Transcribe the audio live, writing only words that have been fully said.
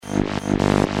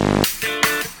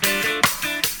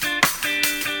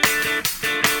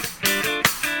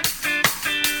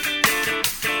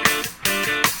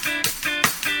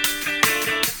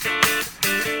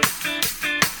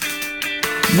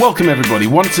Welcome everybody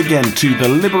once again to the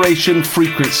Liberation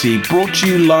Frequency, brought to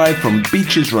you live from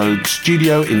Beaches Road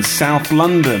Studio in South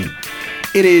London.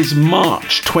 It is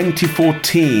March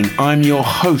 2014. I'm your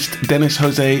host, Dennis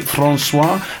Jose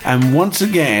Francois, and once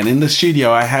again in the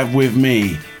studio I have with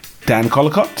me Dan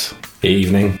Collicott.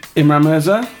 Evening. Imran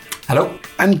Mirza. Hello.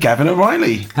 And Gavin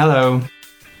O'Reilly. Hello.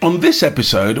 On this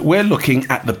episode, we're looking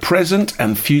at the present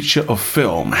and future of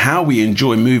film, how we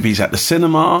enjoy movies at the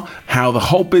cinema, how the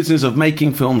whole business of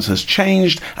making films has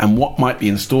changed, and what might be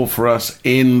in store for us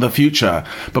in the future.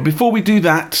 But before we do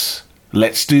that,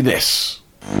 let's do this.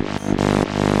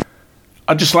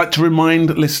 I'd just like to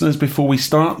remind listeners before we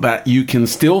start that you can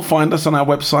still find us on our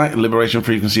website,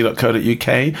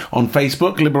 liberationfrequency.co.uk, on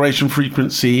Facebook, Liberation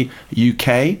Frequency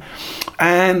UK,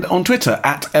 and on Twitter,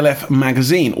 at LF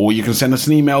Magazine, or you can send us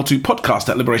an email to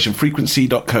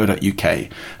podcast@liberationfrequency.co.uk.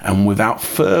 And without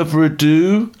further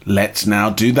ado, let's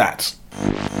now do that.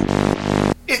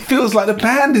 It feels like the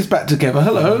band is back together.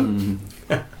 Hello.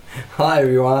 Hi,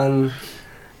 everyone.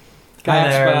 Hi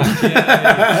there.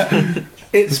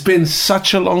 It's been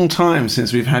such a long time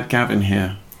since we've had Gavin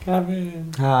here.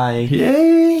 Gavin. Hi.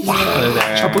 Yay! Hello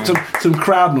there. I'll put some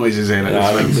crowd noises in.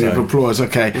 I think so. Applause.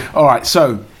 Okay. All right.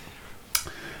 So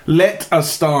let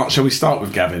us start. Shall we start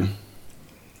with Gavin?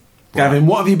 Gavin,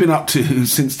 what have you been up to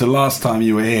since the last time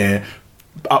you were here?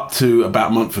 Up to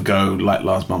about a month ago, like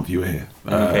last month you were here.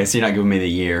 Okay, so you're not giving me the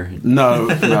year. No.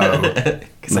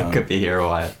 Because No. I could be here a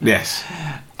while. Yes.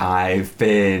 I've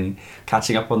been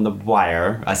catching up on The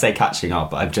Wire. I say catching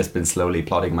up, I've just been slowly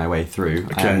plodding my way through.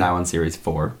 Okay. I am now on series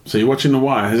 4. So you're watching The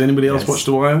Wire. Has anybody else Yes. watched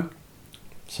The Wire?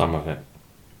 Some of it.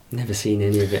 Never seen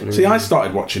any of it. No. See, I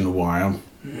started watching The Wire,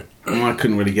 and I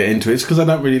couldn't really get into it. It's because I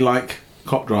don't really like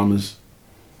cop dramas,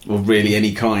 or really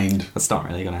any kind. That's not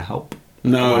really going to help.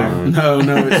 No, it's not.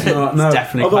 No, It's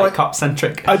definitely Although quite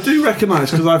cop-centric. I do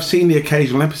recognise, because I've seen the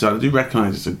occasional episode, I do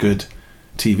recognise it's a good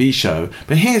TV show.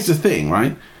 But here's the thing,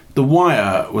 right? The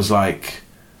Wire was like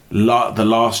the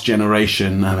last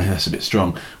generation, I mean, that's a bit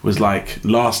strong, was like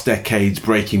last decade's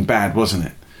Breaking Bad, wasn't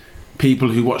it? People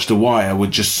who watched The Wire were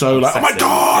just so like, oh my Obsessive,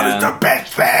 God, yeah. it's the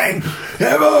best thing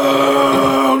ever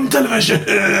on television!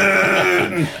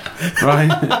 Right?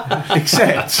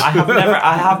 Except... I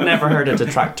have never heard a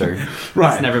detractor.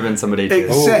 Right. It's never been somebody to...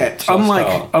 Except, shall I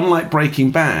start? unlike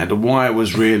Breaking Bad, The Wire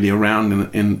was really around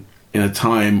in a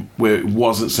time where it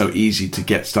wasn't so easy to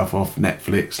get stuff off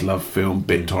Netflix, Love Film,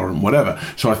 BitTorrent, whatever.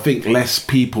 So I think less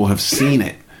people have seen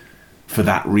it for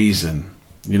that reason.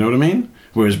 You know what I mean?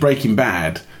 Whereas Breaking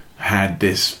Bad had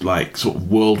this like sort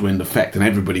of whirlwind effect, and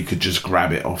everybody could just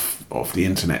grab it off the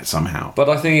internet somehow. But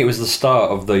I think it was the start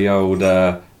of the old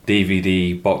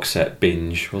DVD box set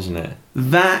binge, wasn't it?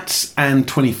 That and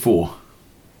 24,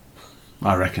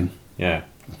 I reckon. Yeah.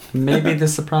 Maybe The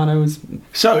Sopranos.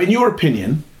 So, in your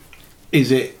opinion,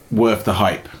 is it worth the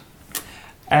hype?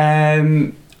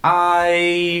 It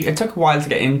took a while to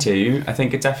get into. I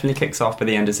think it definitely kicks off by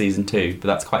the end of season 2, but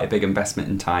that's quite a big investment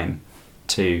in time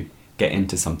to get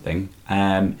into something.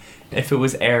 If it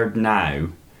was aired now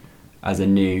as a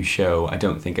new show, I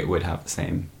don't think it would have the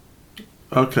same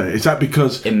Okay, is that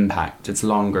because... impact. It's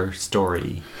longer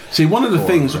story. See, one of the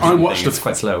things I watched... It's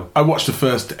quite slow. I watched the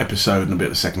first episode and a bit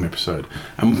of the second episode,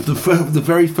 and the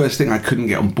very first thing I couldn't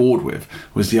get on board with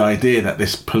was the idea that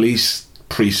this police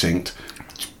precinct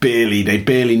they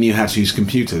barely knew how to use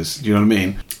computers. Do you know what I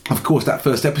mean? Of course, that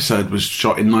first episode was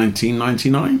shot in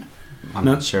 1999. I'm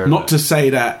not sure. Not to say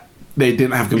that they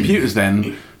didn't have computers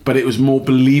then, but it was more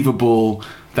believable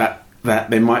that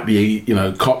there might be, you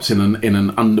know, cops in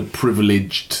an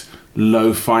underprivileged,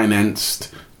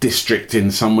 low-financed district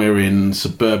somewhere in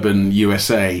suburban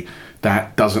USA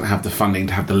that doesn't have the funding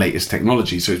to have the latest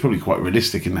technology. So it's probably quite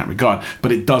realistic in that regard.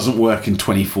 But it doesn't work in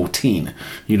 2014.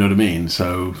 You know what I mean?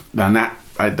 So then that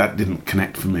didn't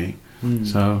connect for me.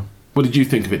 So what did you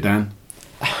think of it, Dan?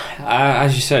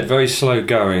 As you said, very slow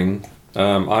going.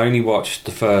 I only watched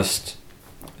the first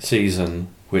season,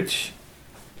 which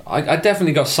I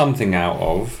definitely got something out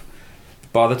of.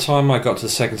 By the time I got to the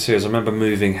second series, I remember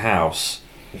moving house,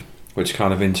 which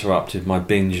kind of interrupted my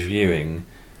binge viewing,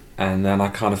 and then I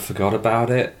kind of forgot about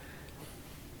it.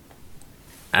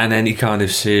 And any kind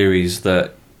of series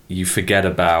that you forget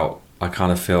about, I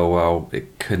kind of feel, well,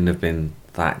 it couldn't have been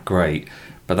that great,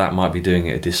 but that might be doing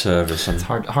it a disservice. It's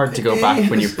hard to go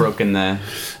back when you've broken the...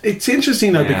 It's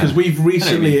interesting though, Yeah. because we've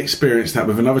recently I know. experienced that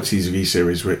with another TV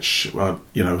series, which,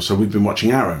 so we've been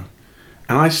watching Arrow.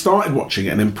 And I started watching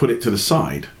it and then put it to the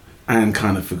side and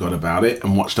kind of forgot about it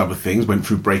and watched other things, went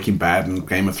through Breaking Bad and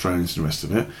Game of Thrones and the rest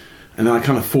of it. and then I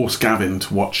kind of forced Gavin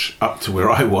to watch up to where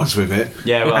I was with it.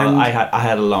 Yeah, well, And- I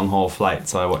had a long haul flight,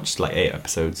 so I watched like 8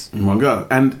 episodes. in one go.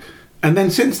 And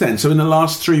then since then, so in the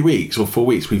last 3 weeks or 4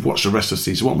 weeks, we've watched the rest of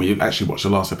season 1. We actually watched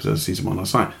the last episode of season 1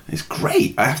 last night. It's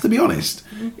great, I have to be honest.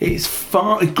 It's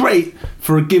great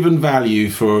for a given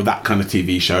value for that kind of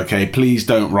TV show, okay? Please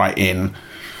don't write in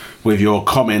with your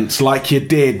comments like you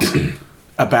did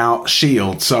about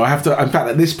S.H.I.E.L.D. So I have to, in fact,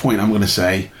 at this point, I'm going to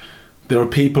say there are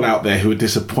people out there who are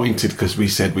disappointed because we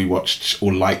said we watched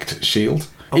or liked S.H.I.E.L.D.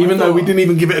 Even though we didn't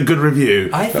even give it a good review.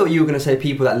 I thought you were going to say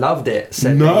people that loved it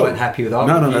said they weren't happy with our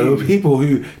No, there review. were people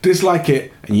who dislike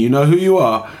it, and you know who you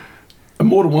are. And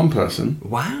more than one person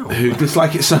Wow. who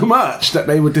dislike it so much that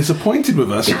they were disappointed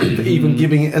with us for even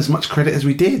giving it as much credit as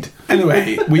we did.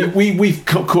 Anyway, we've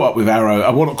caught up with Arrow.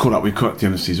 Well, not caught up, we've caught up at the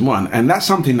end of season 1, and that's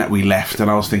something that we left,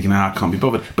 and I was thinking, I can't be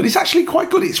bothered. But it's actually quite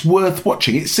good. It's worth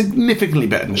watching. It's significantly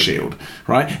better than S.H.I.E.L.D.,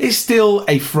 right? It's still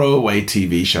a throwaway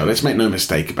TV show. Let's make no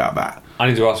mistake about that. I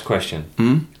need to ask a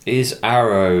question. Is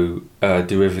Arrow a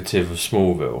derivative of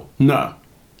Smallville? No.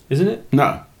 Isn't it?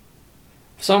 No.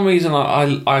 For some reason,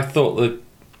 I thought that...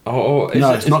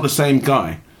 It's not the same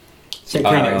guy.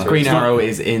 Green Arrow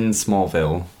is in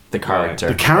Smallville, the character.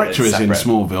 The character is in separate.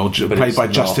 Smallville, But played it's by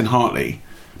not. Justin Hartley.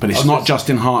 But it's Oh, not just-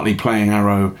 Justin Hartley playing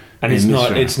Arrow. And in it's this not.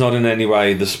 show. It's not in any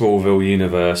way the Smallville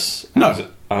universe. No. Is it?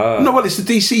 No, well, it's the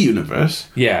DC universe.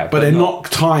 Yeah, but they're not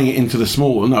tying it into the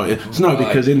Smallville. No,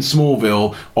 because in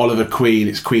Smallville, Oliver Queen,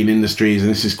 it's Queen Industries, and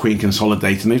this is Queen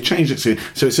Consolidated, and they've changed it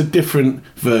so it's a different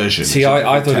version. See, It's a I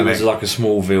different thought it was telling. like a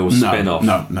Smallville spin-off.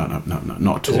 No, not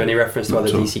at Is all. there any reference to Not other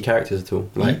at all. DC characters at all?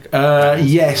 Like,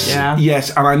 Yeah. Yes,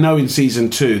 and I know in season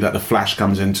 2 that the Flash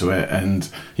comes into it, and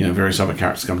various other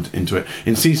characters come into it.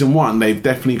 In season 1, they've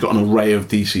definitely got an array of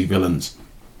DC villains,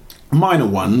 minor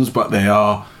ones, but they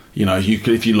are.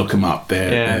 If you look them up,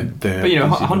 they're But DC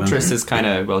villains. Huntress is kind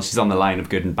of she's on the line of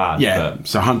good and bad. Yeah, but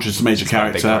so Huntress is a major quite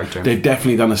a big character. character. They've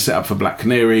definitely done a setup for Black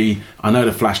Canary. I know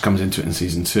the Flash comes into it in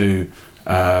season 2.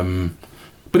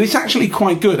 But it's actually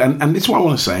quite good, and this is what I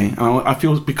want to say. And I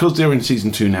feel because they're in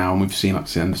season 2 now, and we've seen up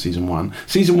to the end of season 1.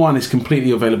 Season 1 is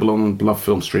completely available on Love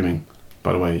Film streaming,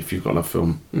 by the way, if you've got Love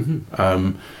Film.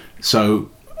 Basically,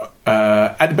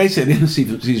 at the end of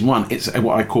season 1, it's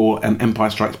what I call an Empire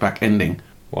Strikes Back ending.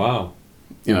 Wow.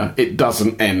 It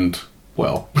doesn't end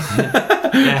well.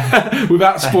 yeah.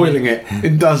 Without spoiling it,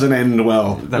 it doesn't end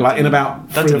well. Like in about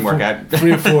that didn't work out.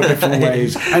 3 or 4 different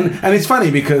ways. And it's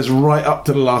funny because right up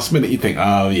to the last minute you think,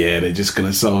 oh yeah, they're just going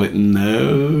to solve it.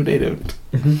 No, they don't.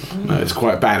 No, it's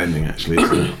quite a bad ending actually.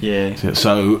 Yeah.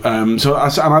 So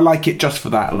I like it just for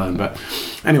that alone. But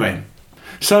anyway,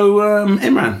 so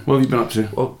Imran, what have you been up to?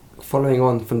 well, following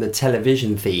on from the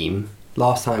television theme,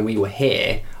 last time we were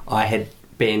here, I had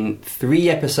been 3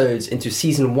 episodes into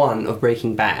season 1 of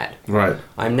Breaking Bad. Right.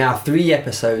 I'm now 3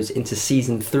 episodes into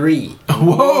season 3.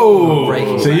 Whoa!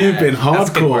 Breaking So Bad. you've been That's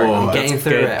good work. hardcore. That's Getting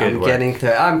through good- it. good I'm work. getting through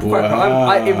it. I'm quite.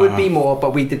 Wow. It would be more,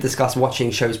 but we did discuss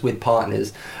watching shows with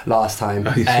partners last time,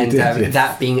 Yes, you and did, yes.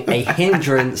 that being a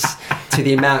hindrance to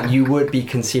the amount you would be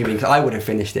consuming. Because I would have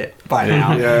finished it by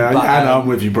now. Yeah, But, I know, I'm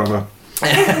with you, brother. so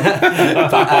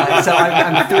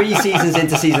I'm 3 seasons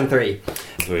into season 3.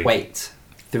 Wait.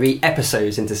 3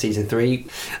 episodes into season 3.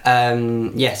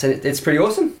 Yes, and it's pretty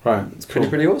awesome. Right. It's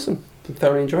pretty awesome. I'm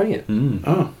thoroughly enjoying it.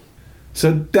 Oh.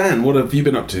 So, Dan, what have you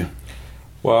been up to?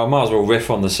 Well, I might as well riff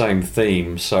on the same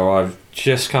theme. So I've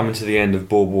just come to the end of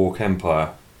Boardwalk Empire.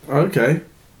 Okay.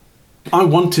 I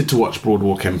wanted to watch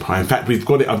Boardwalk Empire. In fact, I've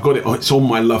got it. It's on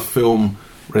my Love Film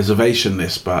reservation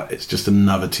list, but it's just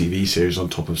another TV series on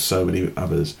top of so many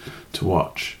others to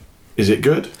watch. Is it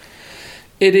good?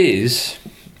 It is.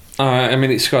 I mean,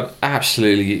 it's got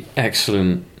absolutely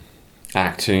excellent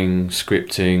acting,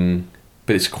 scripting,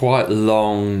 but it's quite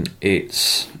long.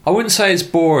 I wouldn't say it's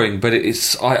boring, but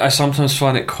I sometimes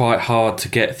find it quite hard to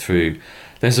get through.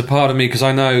 There's a part of me, because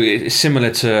I know it's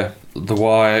similar to The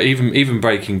Wire, even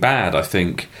Breaking Bad, I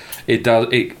think.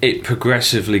 It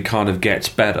progressively kind of gets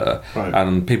better, Right.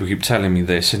 and people keep telling me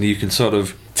this, and you can sort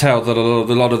of tell that a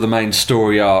lot of the main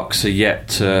story arcs are yet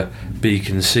to be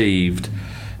conceived.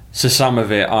 So some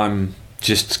of it, I'm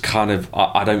just kind of,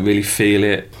 I don't really feel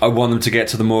it. I want them to get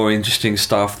to the more interesting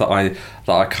stuff that I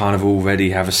kind of already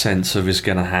have a sense of is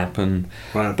going to happen.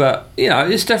 Right. But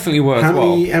it's definitely How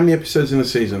worthwhile. many episodes in a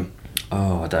season?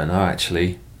 Oh, I don't know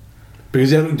actually.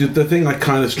 Because the thing I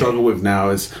kind of struggle with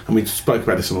now is, and we spoke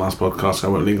about this in the last podcast, so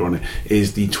I won't linger on it,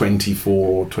 is the 24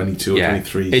 or 22 or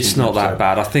 23. It's season not that episode,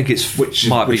 bad. I think it's Which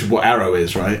might is what Arrow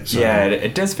is, right? So, Yeah,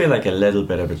 it does feel like a little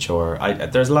bit of a chore.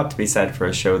 There's a lot to be said for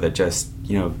a show that just,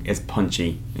 is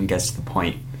punchy and gets to the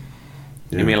point.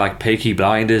 You mean like Peaky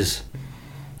Blinders?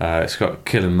 It's got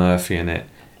Cillian Murphy in it.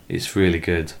 It's really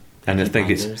good, and I think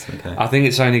it's. Okay. I think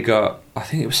it's only got. I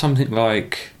think it was something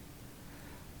like.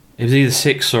 It was either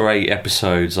 6 or 8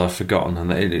 episodes. I've forgotten,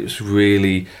 and it was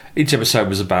really. Each episode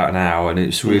was about an hour, and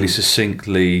it's really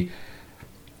succinctly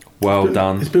well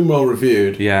done. It's been well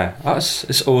reviewed. Yeah,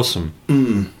 it's awesome.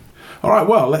 All right,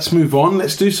 well, let's move on.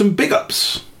 Let's do some big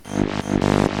ups.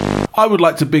 I would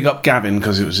like to big up Gavin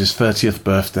because it was his 30th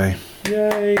birthday.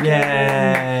 Yay!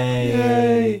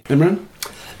 Yay! Imran?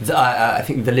 I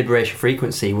think the Liberation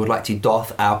Frequency would like to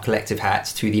doff our collective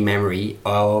hats to the memory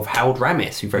of Harold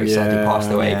Ramis, who very sadly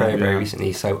passed away very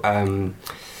recently. So,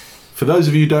 for those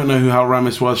of you who don't know who Harold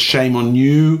Ramis was, shame on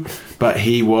you, but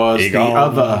he was Egon. the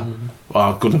other. Well, I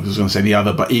was going to say the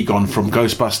other, but Egon from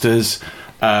Ghostbusters.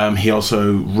 He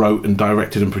also wrote and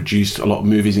directed and produced a lot of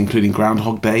movies, including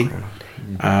Groundhog Day.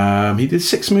 He did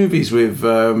 6 movies with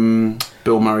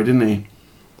Bill Murray, didn't he?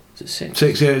 Is it 6?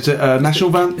 6, yeah. Is it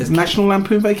National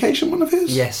Lampoon Vacation, one of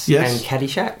his? yes, Yes. and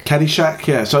Caddyshack. Caddyshack,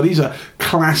 yeah. So these are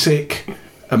classic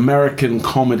American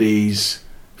comedies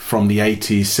from the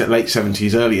 80s, late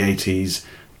 70s, early 80s.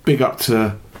 Big up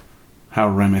to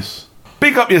Harold Ramis.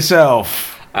 Big up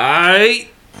yourself! Aye!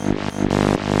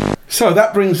 So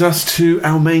that brings us to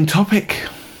our main topic.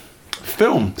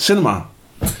 Film, cinema.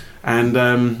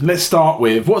 And let's start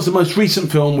with, what's the most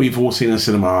recent film we've all seen in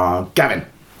cinema? Gavin.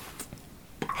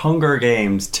 Hunger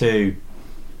Games 2.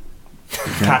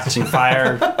 Catching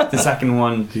Fire, the second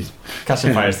one.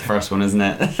 Catching Fire is the first one, isn't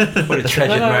it? What a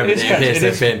treasured moment it is it appears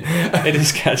to have been. It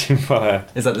is Catching Fire.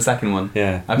 Is that the second one?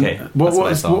 Yeah. Okay.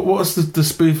 What's the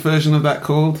spoof version of that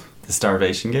called? The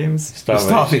Starvation Games?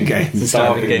 Starving Games. The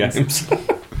Starving Games.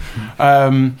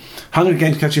 Hunger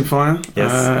Games Catching Fire.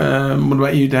 Yes. What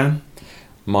about you, Dan?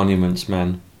 Monuments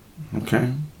Men.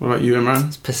 Okay. What about you, Imran?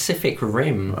 It's Pacific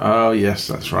Rim. Oh, yes,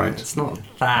 that's right. It's not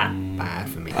that bad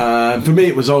for me. For me,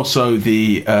 it was also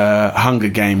the Hunger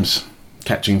Games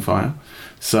Catching Fire.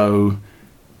 So,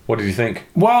 What did you think?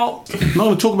 well, I'm not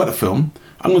going to talk about the film.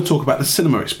 I'm going to talk about the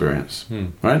cinema experience,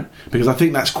 right? Because I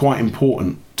think that's quite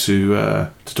important to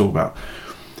talk about.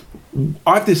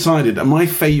 I've decided that my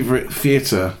favourite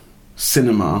theatre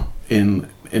cinema in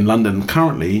London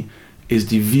currently is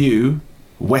the View,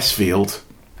 Westfield,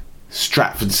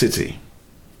 Stratford City,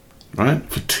 right?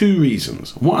 For 2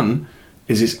 reasons. One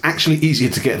is it's actually easier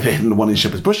to get there than the one in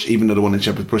Shepherd's Bush, even though the one in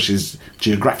Shepherd's Bush is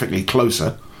geographically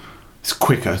closer. It's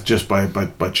quicker just by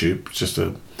tube. It's just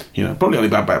probably only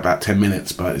about 10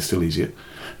 minutes, but it's still easier.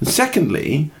 And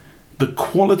secondly, the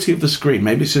quality of the screen,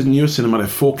 maybe it's a newer cinema, they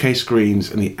have 4K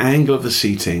screens, and the angle of the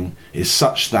seating is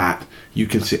such that you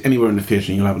can sit anywhere in the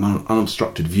theatre and you'll have an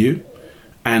unobstructed view.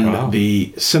 And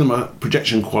the cinema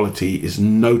projection quality is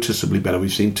noticeably better.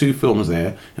 We've seen 2 films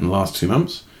there in the last 2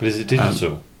 months. But is it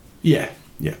digital? Yeah,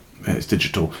 it's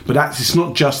digital. But it's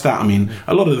not just that. I mean,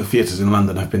 a lot of the theatres in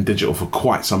London have been digital for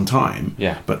quite some time.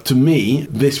 Yeah. But to me,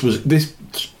 this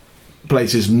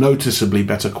place is noticeably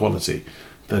better quality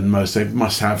than most. They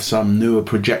must have some newer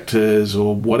projectors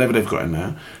or whatever they've got in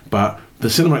there. But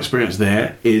the cinema experience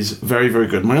there is very, very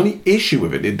good. My only issue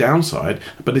with it, the downside,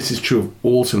 but this is true of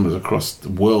all cinemas across the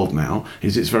world now,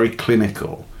 is it's very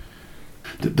clinical.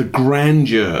 The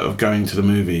grandeur of going to the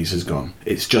movies has gone.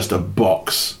 It's just a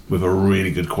box with a really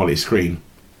good quality screen.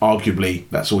 Arguably,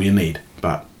 that's all you need.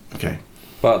 But, okay.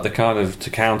 But to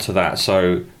counter that,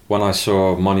 so when I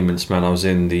saw Monuments Men, I was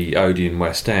in the Odeon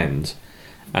West End,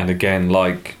 and again,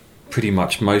 like pretty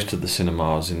much most of the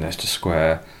cinemas in Leicester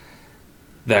Square,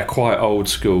 they're quite old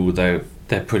school. They're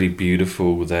pretty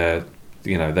beautiful. They're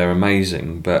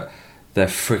amazing, but they're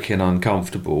freaking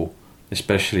uncomfortable,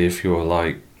 especially if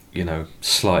you're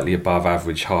slightly above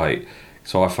average height.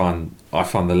 So I find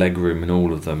the leg room in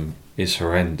all of them is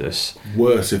horrendous.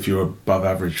 Worse if you're above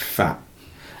average fat.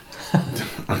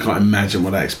 I can't imagine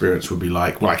what that experience would be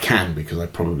like. Well, I can because I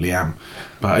probably am.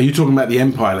 But are you talking about the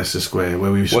Empire Leicester Square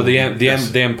where we? Well,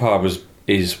 the Empire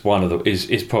is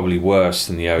probably worse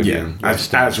than the Odeon. Yeah,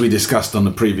 as we discussed on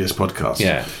the previous podcast.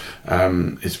 Yeah.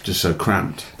 It's just so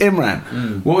cramped.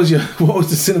 Imran, what was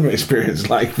the cinema experience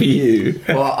like for you?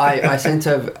 Well, I seem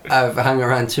to have hung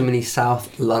around too many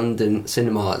South London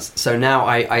cinemas, so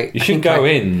now you should go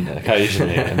in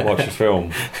occasionally and watch a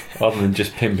film rather than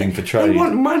just pimping for trade. I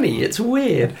want money. It's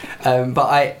weird,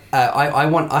 but I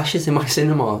want ushers in my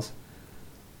cinemas.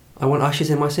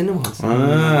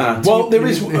 Well, there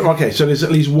is. Okay, so there's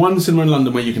at least one cinema in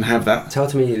London where you can have that. Tell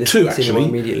to me this 2 cinema actually.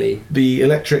 immediately. The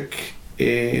Electric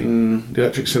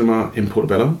Cinema in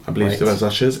Portobello, I believe, still has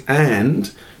ushers,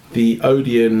 and the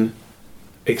Odeon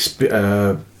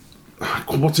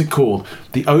what's it called?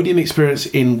 The Odeon experience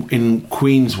in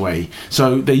Queensway.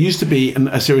 So there used to be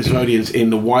a series of Odeons in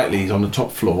the Whiteleys on the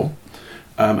top floor.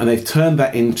 And they've turned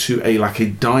that into a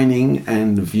dining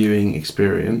and viewing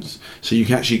experience. So you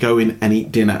can actually go in and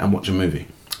eat dinner and watch a movie.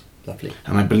 Lovely.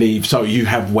 And I believe so. You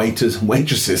have waiters and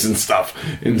waitresses and stuff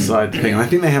inside the thing. And I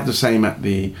think they have the same at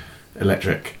the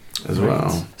Electric as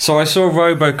well. So I saw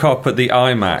RoboCop at the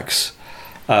IMAX,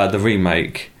 the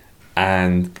remake,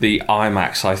 and the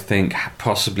IMAX I think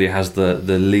possibly has the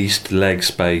least leg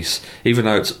space. Even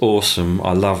though it's awesome,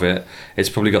 I love it. It's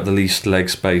probably got the least leg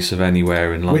space of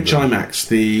anywhere in London. Which IMAX?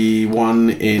 The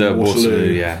one in the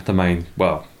Waterloo? Yeah, the main.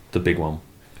 Well, the big one.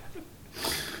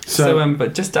 So,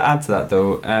 but just to add to that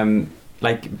though,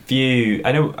 View,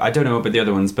 I don't know about the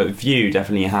other ones, but View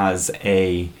definitely has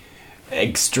a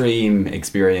extreme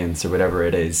experience or whatever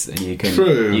it is, and you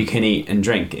can eat and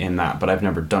drink in that, but I've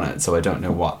never done it, so I don't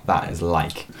know what that is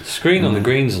like. Screen on the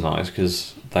Green's are nice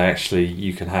because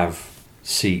you can have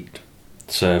seat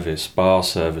service, bar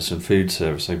service, and food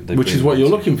service. Which is what you're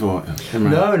looking for,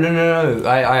 Imran. No.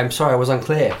 I'm sorry, I was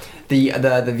unclear.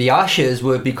 The ushers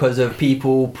were because of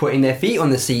people putting their feet on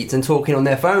the seats and talking on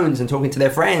their phones and talking to their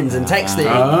friends and texting.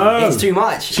 Oh. It's too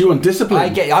much. So you want discipline?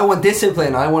 I want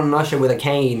discipline. I want an usher with a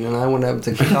cane and I want them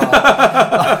to kick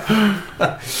off.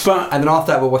 And then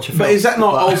after that we'll watch a film. But is that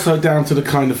not also down to the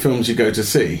kind of films you go to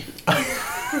see?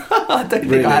 I don't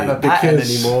think I have a pattern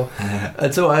anymore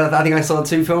at all. I think I saw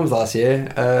 2 films last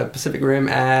year, Pacific Rim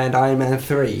and Iron Man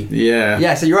 3.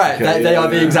 Yeah, so you're right. Okay, they are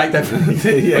the exact difference.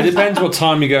 It depends what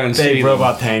time you go and see big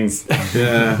robot things.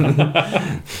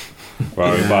 Yeah.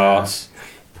 Robots.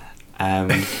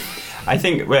 I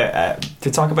think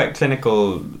to talk about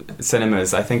clinical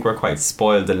cinemas, I think we're quite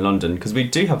spoiled in London because we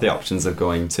do have the options of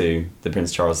going to the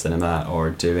Prince Charles Cinema or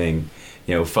doing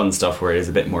fun stuff where it is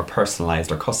a bit more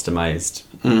personalised or customised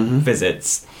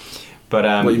visits. But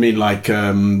what do you mean,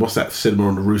 what's that cinema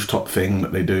on the rooftop thing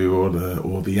that they do,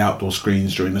 or the outdoor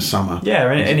screens during the summer? Yeah,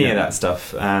 any of that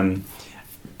stuff.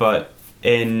 But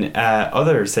in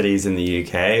other cities in the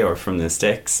UK or from the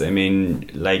Sticks, I mean,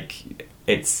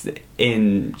 it's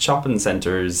in shopping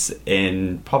centres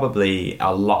in probably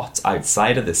a lot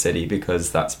outside of the city because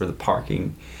that's where the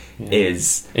parking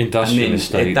is. Industrial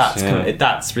estates.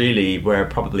 That's really where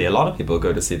probably a lot of people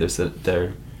go to see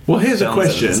their Well, here's a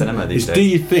question: days. do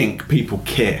you think people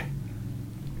care?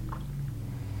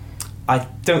 I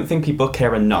don't think people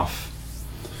care enough.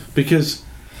 Because,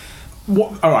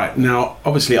 all right, now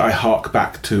obviously I hark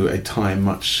back to a time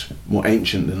much more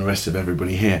ancient than the rest of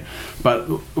everybody here. But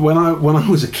when I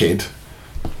was a kid,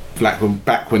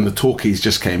 back when the talkies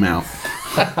just came out.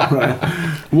 Right.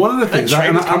 One of the things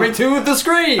coming to the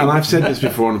screen, and I've said this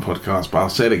before on the podcast, but I'll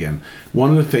say it again. One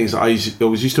of the things I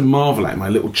always used to marvel at in my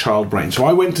little child brain. So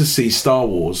I went to see Star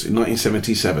Wars in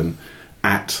 1977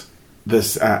 at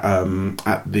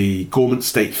the Gormont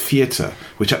State Theatre,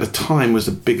 which at the time was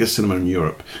the biggest cinema in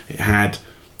Europe. It had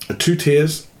 2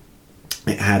 tiers.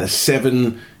 It had a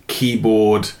 7-layer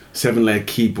keyboard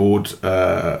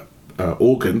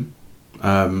organ.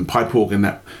 Pipe organ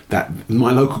that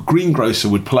my local greengrocer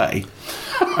would play.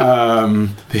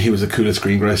 He was the coolest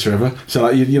greengrocer ever. So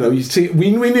you see, we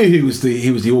knew he was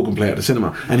the organ player at the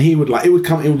cinema, and he would it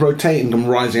would rotate and come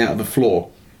rising out of the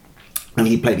floor, and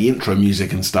he'd play the intro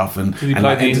music and stuff. And did he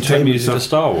play the intro music of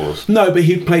Star Wars? No, but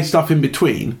he'd play stuff in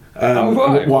between.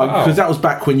 Because that was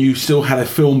back when you still had a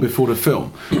film before the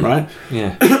film, right?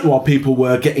 Yeah. While people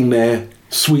were getting their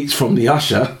sweets from the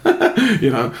usher.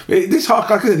 This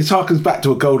harkens back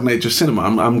to a golden age of cinema.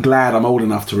 I'm glad I'm old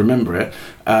enough to remember it.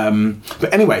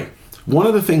 But anyway, one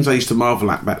of the things I used to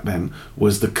marvel at back then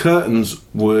was the curtains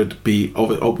would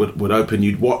open.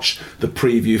 You'd watch the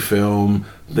preview film,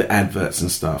 the adverts and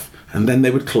stuff, and then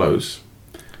they would close.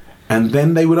 And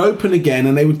then they would open again,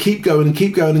 and they would keep going and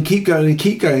keep going and keep going and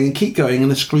keep going and keep going,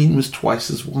 and the screen was twice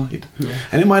as wide. Yeah.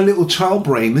 And in my little child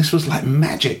brain, this was like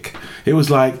magic. It was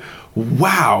like,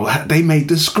 wow, they made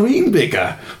the screen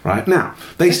bigger. Right now,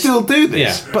 they still do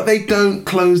this, but they don't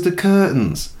close the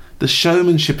curtains. The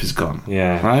showmanship is gone.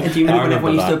 Yeah. Right? And do you remember when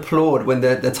everyone used to applaud when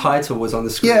the title was on the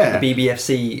screen? Yeah. The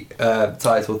BBFC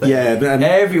title thing. Yeah.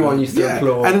 Everyone used to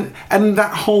applaud. And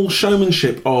that whole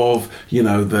showmanship of,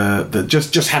 the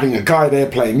just having a guy there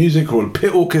playing music or a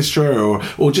pit orchestra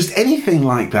or just anything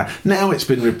like that. Now it's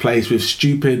been replaced with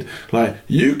stupid,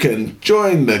 you can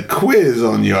join the quiz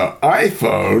on your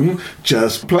iPhone,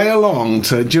 just play along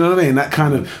to, do you know what I mean? That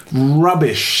kind of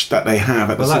rubbish that they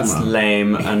have at the cinema. Well, that's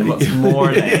lame, and what's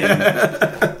more lame...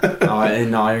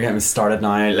 No, you're getting me started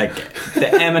now.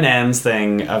 The M&M's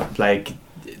thing of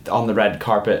on the red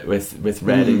carpet with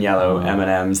red and yellow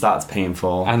M&Ms. That's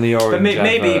painful. And the orange. But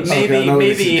maybe adverts. Okay, I know where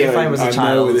this is if I going. was a I know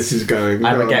child, where this is going.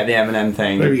 I would get the M&M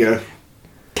thing. There we go.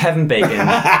 Kevin Bacon. Kevin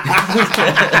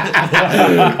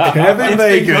It's Bacon.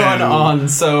 been going on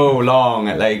so long.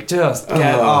 Like, just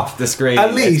get off the screen.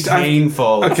 At least it's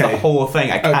painful. It's okay. the whole thing.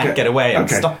 I can't get away. I'm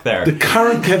stuck there. The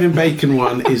current Kevin Bacon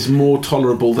one is more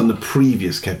tolerable than the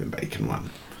previous Kevin Bacon one.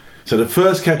 So the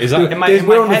first Kevin... Is that- in my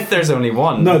head, there's only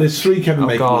one. No, there's 3 Kevin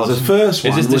Bacon God. ones. The first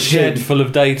one Is this the was shed him. full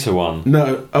of data one?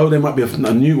 No, there might be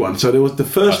a new one. So there was the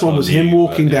first That's one not was new, him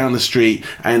walking but yeah. down the street,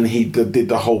 and he did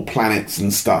the whole planets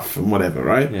and stuff and whatever,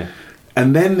 right? Yeah.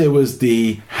 And then there was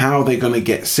the how they're going to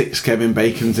get 6 Kevin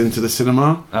Bacons into the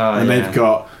cinema, and yeah. they've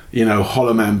got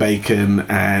Hollow Man Bacon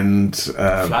and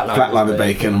Flatliner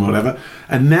Bacon and whatever.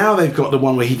 And now they've got the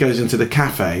one where he goes into the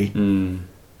cafe.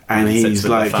 And Sits he's with the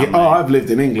like, family. "Oh, I've lived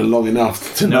in England long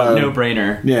enough to know." No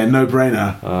brainer. Yeah, no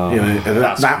brainer.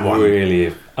 That's That one.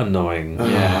 really annoying.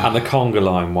 Yeah. And the conga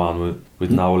line one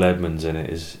with Noel Edmonds in it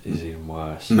is even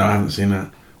worse. No, I haven't seen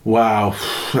that. Wow,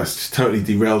 that's just totally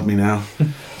derailed me now.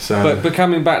 So, But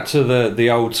coming back to the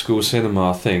old school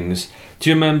cinema things, do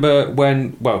you remember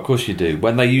when? Well, of course you do.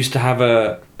 When they used to have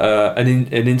an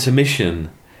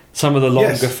intermission. Some of the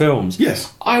longer Yes. films.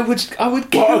 yes. I would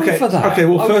kill for that. Okay,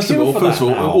 well, I would first of kill all, for that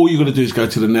now. all you got to do is go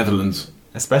to the Netherlands.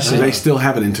 Especially. They still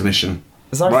have an intermission.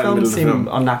 Does our right in the films middle of seem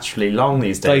the film. unnaturally long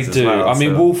these They days? as do. well, I mean,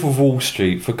 so- Wolf of Wall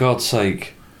Street, for God's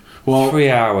sake. Well, 3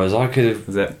 hours. I could have.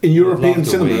 Is it? in European loved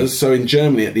a cinemas, week. so in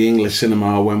Germany at the English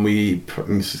cinema, when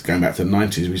and this is going back to the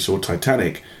 90s, we saw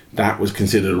Titanic. That was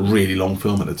considered a really long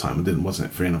film at the time. It didn't,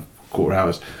 wasn't it? 3.25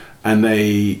 hours, and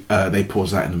they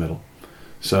paused that in the middle.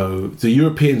 So the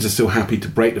Europeans are still happy to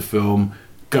break the film,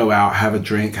 go out, have a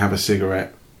drink, have a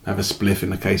cigarette, have a spliff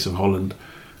in the case of Holland,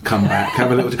 come back,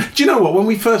 have a little... Do you know what? When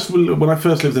I first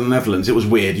lived in the Netherlands, it was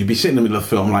weird. You'd be sitting in the middle of the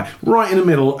film, like right in the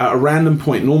middle, at a random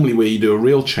point, normally where you do a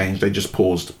real change, they just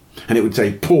paused. And it would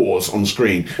say pause on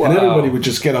screen. Wow. And everybody would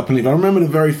just get up and leave. I remember the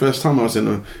very first time I was in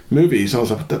the movies, I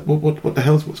was like, what the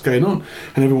hell's what's going on?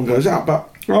 And everyone goes out. But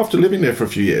after living there for a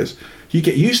few years, you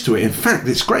get used to it. In fact,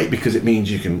 it's great because it means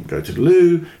you can go to the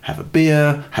loo, have a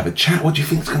beer, have a chat. What do you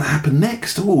think is going to happen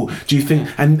next? Oh, do you think...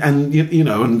 And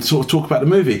and sort of talk about the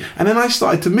movie. And then I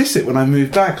started to miss it when I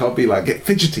moved back. I'll be like, get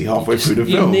fidgety halfway through the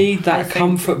You film. need that I think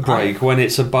comfort break when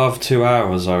it's above 2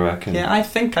 hours, I reckon. Yeah, I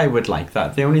think I would like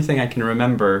that. The only thing I can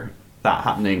remember that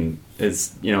happening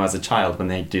is, as a child when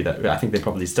they do that. I think they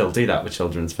probably still do that with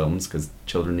children's films because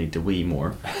children need to wee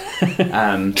more.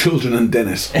 Children and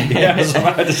Dennis. Yeah, I was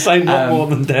about to say not more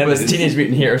than It Dennis. was Teenage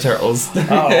Mutant Hero Turtles. Oh,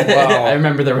 wow. I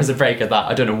remember there was a break of that.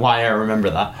 I don't know why I remember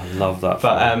that. I love that.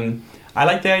 But film. I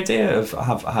like the idea of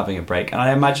having a break, and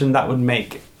I imagine that would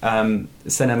make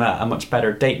cinema a much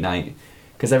better date night.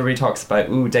 Because everybody talks about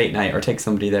date night or take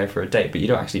somebody there for a date, but you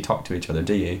don't actually talk to each other,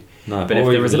 do you? No, But or if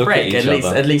there even was a look at break, each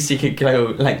other. at least you could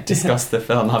go discuss the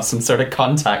film, have some sort of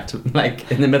contact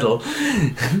in the middle.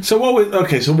 So while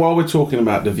we're talking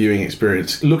about the viewing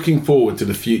experience, looking forward to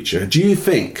the future, do you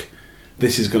think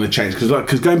this is going to change?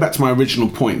 Because going back to my original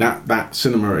point, that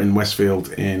cinema in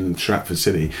Westfield in Stratford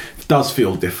City does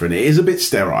feel different. It is a bit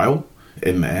sterile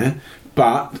in there,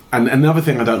 but and another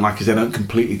thing I don't like is they don't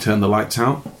completely turn the lights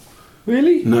out.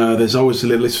 Really? No, there's always a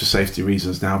little. It's for safety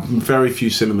reasons now. Very few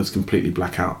cinemas completely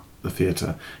black out the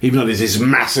theatre. Even though there's this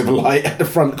massive light at the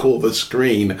front corner of the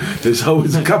screen, there's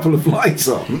always a couple of lights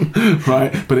on,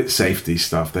 right? But it's safety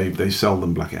stuff. They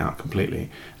seldom black it out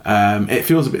completely. It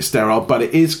feels a bit sterile, but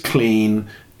it is clean.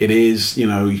 It is,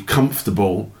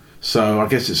 comfortable. So I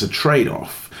guess it's a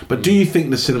trade-off. But do you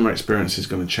think the cinema experience is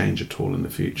going to change at all in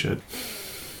the future?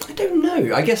 I don't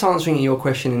know. I guess answering your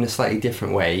question in a slightly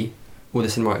different way, will the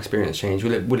cinema experience change?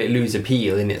 Will it lose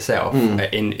appeal in itself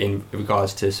in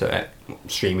regards to sort of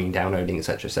streaming, downloading,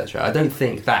 etc., etc.? I don't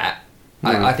think that.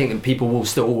 No. I think that people will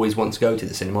still always want to go to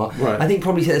the cinema. Right. I think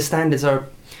probably the standards are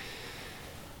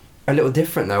a little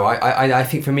different, though. I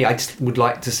think for me, I just would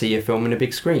like to see a film in a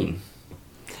big screen.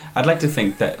 I'd like to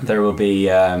think that there will be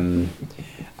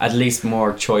at least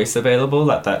more choice available.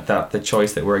 That the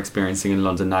choice that we're experiencing in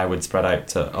London now would spread out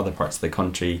to other parts of the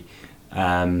country.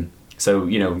 So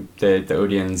the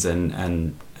Odeons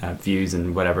and Views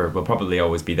and whatever will probably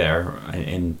always be there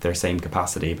in their same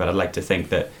capacity. But I'd like to think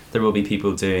that there will be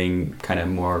people doing kind of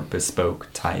more bespoke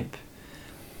type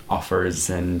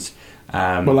offers and.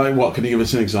 Well, like what? Can you give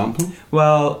us an example?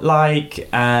 Well,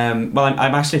 I'm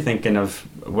actually thinking of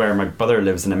where my brother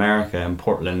lives in America, in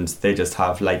Portland. They just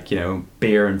have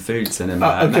beer and food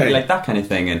cinema, Okay. and like that kind of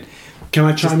thing. And Can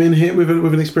I chime in here with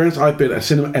an experience? I've been at a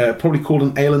cinema, probably called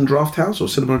an Ale and Draft House or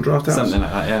Cinema and Draft House. Something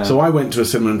like that, yeah. So I went to a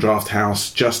Cinema and Draft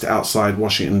House just outside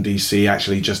Washington, D.C.,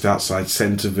 actually just outside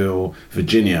Centerville,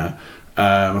 Virginia.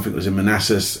 I think it was in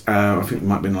Manassas. I think it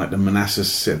might have been like the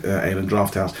Manassas Ale and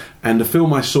Draft House. And the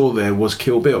film I saw there was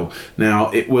Kill Bill.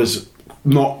 Now, it was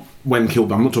not when Kill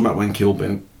Bill... I'm not talking about when Kill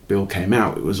Bill came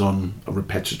out. It was on a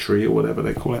repetitory or whatever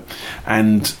they call it,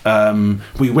 and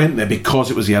we went there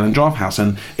because it was the Ale and Draft House,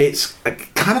 and it's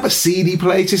kind of a seedy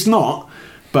place. It's not,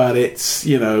 but it's,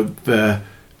 you know, the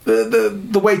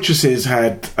waitresses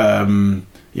had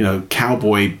you know,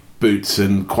 cowboy boots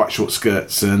and quite short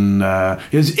skirts, and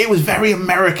it was very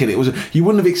American. You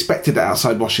wouldn't have expected that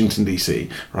outside Washington DC,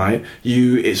 right?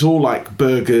 It's all like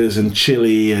burgers and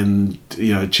chili and,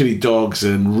 you know, chili dogs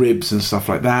and ribs and stuff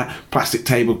like that. Plastic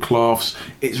tablecloths.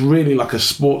 It's really like a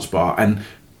sports bar, and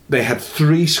they had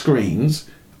 3 screens,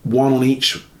 one on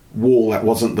each wall that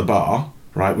wasn't the bar,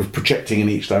 right, with projecting in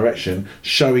each direction,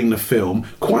 showing the film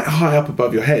quite high up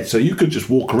above your head, so you could just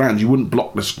walk around. You wouldn't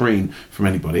block the screen from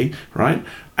anybody, right?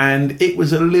 And it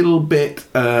was a little bit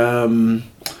the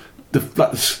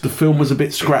film was a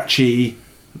bit scratchy,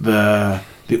 the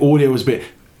audio was a bit,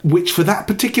 which for that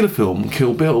particular film,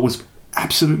 Kill Bill, was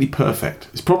absolutely perfect.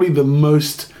 It's probably the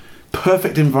most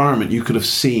perfect environment you could have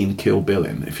seen Kill Bill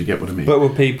in, if you get what I mean. But were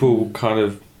people kind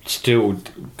of still,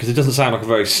 because it doesn't sound like a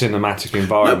very cinematic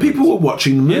environment. No, people were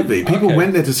watching the movie. Yeah, people okay.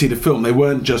 went there to see the film. They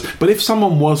weren't just... But if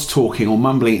someone was talking or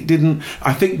mumbling, it didn't...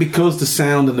 I think because the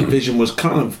sound and the vision was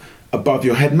kind of above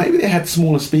your head, maybe they had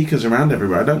smaller speakers around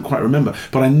everywhere. I don't quite remember.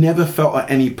 But I never felt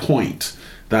at any point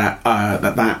that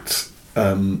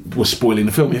was spoiling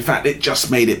the film. In fact, it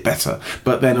just made it better.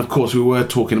 But then, of course, we were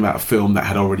talking about a film that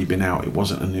had already been out. It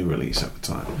wasn't a new release at the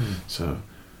time. So...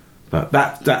 But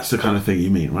that's the kind of thing you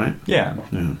mean, right? Yeah.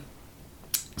 Yeah.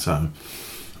 So,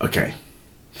 okay.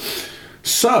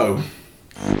 So,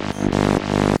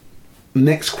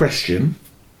 next question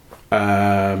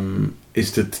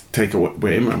is to take where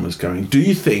Imran was going. Do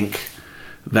you think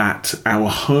that our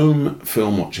home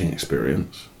film watching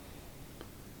experience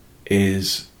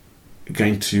is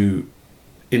going to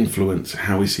influence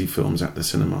how we see films at the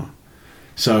cinema?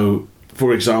 So,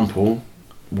 for example,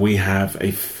 we have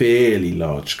a fairly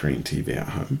large screen TV at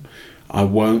home. I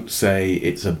won't say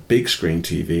it's a big screen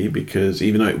TV, because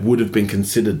even though it would have been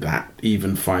considered that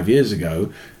even 5 years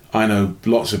ago, I know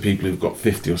lots of people who've got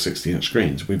 50 or 60 inch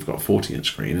screens. We've got a 40 inch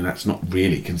screen, and that's not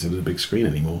really considered a big screen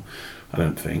anymore, I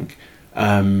don't think.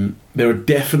 There are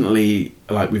definitely,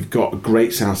 like, we've got a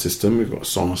great sound system. We've got a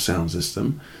Sonos sound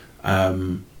system.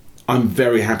 I'm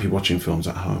very happy watching films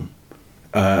at home.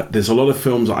 There's a lot of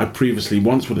films that I previously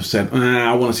once would have said,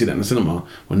 I want to see that in the cinema.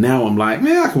 Well, now I'm like,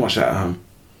 I can watch that at home.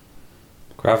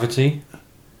 Gravity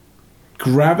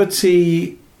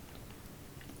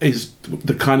is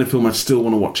the kind of film I still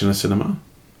want to watch in a cinema.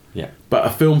 Yeah. But a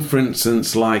film, for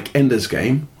instance, like Ender's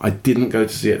Game, I didn't go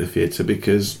to see it at the theatre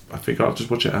because I figured I'll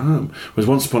just watch it at home. Whereas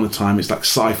once upon a time, it's like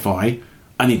sci-fi.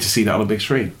 I need to see that on a big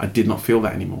screen. I did not feel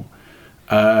that anymore.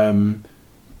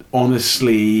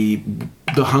 Honestly,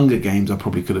 The Hunger Games, I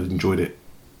probably could have enjoyed it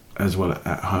as well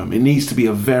at home. It needs to be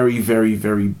a very, very,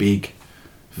 very big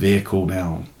vehicle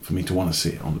now for me to want to see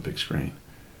it on the big screen.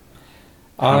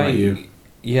 How about you?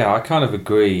 Yeah, I kind of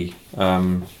agree.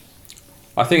 I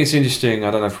think it's interesting.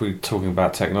 I don't know if we're talking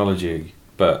about technology,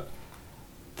 but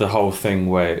the whole thing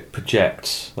where it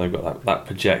projects, they've got that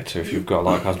projector. If you've got,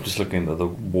 like, I'm just looking at the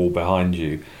wall behind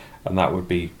you, and that would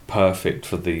be perfect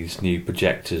for these new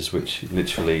projectors, which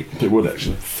literally It would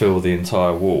actually fill the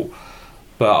entire wall.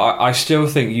 But I still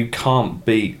think you can't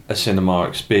beat a cinema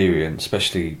experience,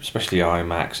 especially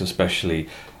IMAX, especially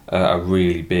a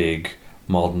really big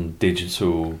modern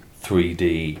digital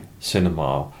 3D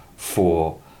cinema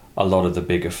for a lot of the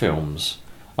bigger films.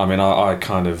 I mean, I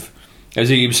kind of,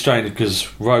 it was strange because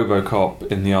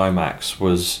RoboCop in the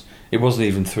IMAX it wasn't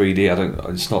even 3D.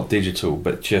 It's not digital,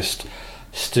 but just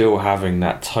still having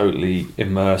that totally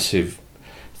immersive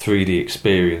 3D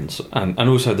experience, and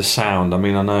also the sound. I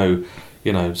mean, I know,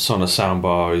 you know, Sonos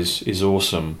soundbar is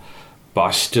awesome, but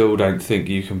I still don't think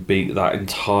you can beat that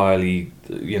entirely,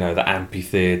 you know, the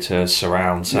amphitheatre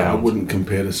surround sound. Yeah, I wouldn't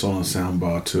compare the Sonos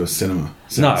soundbar to a cinema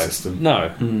sound system. No.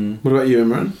 What about you,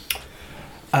 Imran?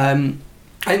 I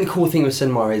think the cool thing with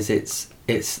cinema is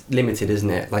it's limited, isn't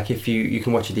it? Like, if you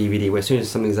can watch a DVD, where as soon as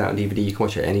something's out on DVD, you can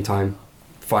watch it at any time.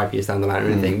 5 years down the line or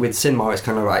anything. With cinema, it's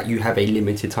kind of like you have a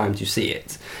limited time to see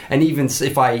it. And even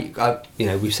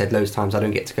if we've said loads of times, I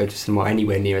don't get to go to cinema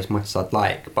anywhere near as much as I'd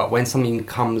like. But when something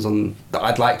comes on that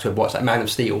I'd like to have watched, like Man of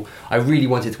Steel, I really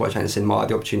wanted to watch that in the cinema.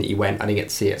 The opportunity went, I didn't get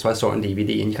to see it, so I saw it on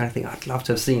DVD. And you kind of think, I'd love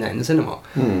to have seen that in the cinema.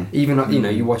 Even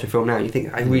you watch a film now, and you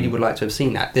think, I really would like to have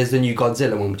seen that. There's the new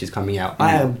Godzilla one which is coming out.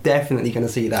 I am definitely going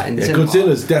to see that in the cinema.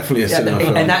 Godzilla's definitely a cinema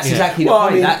film. And that's exactly the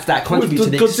point. That contributes to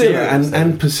the experience. Godzilla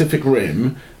and Pacific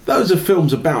Rim, those are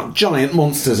films about giant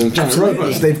monsters and giant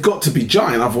robots. They've got to be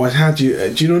giant, otherwise how do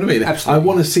you know what I mean? Absolutely. I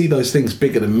want to see those things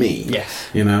bigger than me. Yes.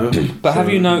 You know? But have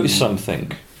you noticed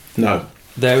something? No.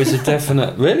 There is a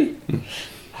definite... Really?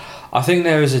 I think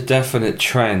there is a definite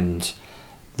trend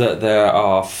that there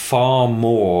are far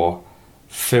more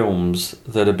films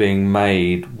that are being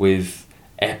made with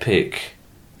epic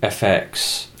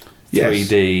FX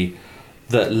 3D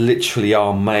that literally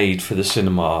are made for the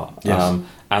cinema. Yes.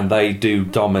 And they do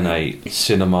dominate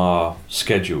cinema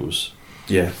schedules.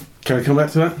 Yeah. Can I come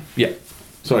back to that? Yeah.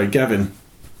 Sorry, Gavin.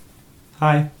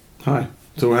 Hi.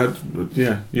 So,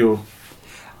 you're...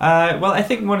 Well, I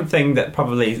think one thing that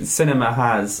probably cinema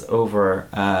has over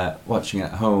watching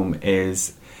at home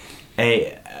is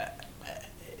a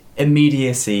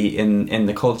immediacy in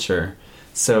the culture.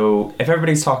 So if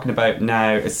everybody's talking about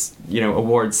now, it's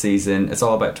awards season, it's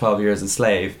all about 12 Years a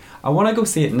Slave, I want to go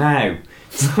see it now.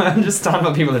 So I understand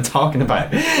what people are talking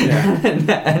about,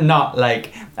 and not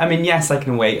like. I mean, yes, I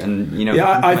can wait and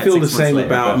I feel the same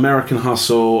about American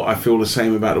Hustle. I feel the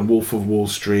same about The Wolf of Wall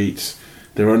Street.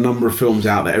 There are a number of films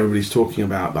out that everybody's talking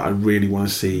about that I really want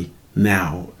to see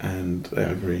now, and I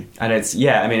agree. And it's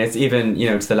even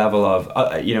to the level of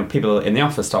people in the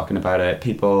office talking about it,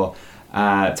 people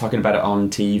talking about it on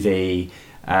TV,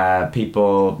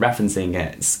 people referencing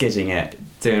it, skitting it,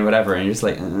 doing whatever, and you're just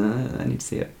like, I need to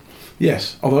see it.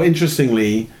 Yes, although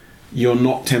interestingly, you're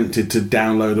not tempted to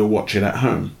download or watch it at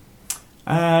home.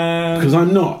 Because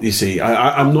I'm not, you see.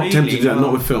 I'm not tempted to do that,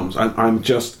 not with films. I'm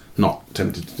just not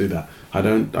tempted to do that. I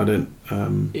don't know.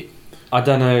 I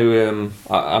don't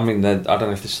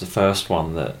know if this is the first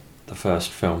film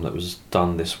that was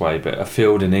done this way, but A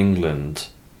Field in England,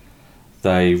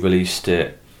 they released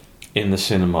it in the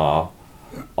cinema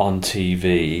on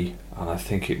TV, and I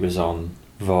think it was on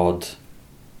VOD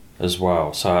as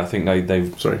well. So I think they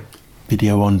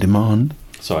video on demand.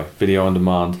 Video on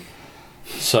demand.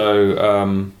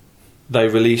 So they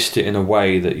released it in a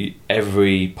way that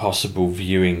every possible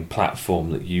viewing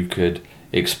platform that you could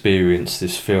experience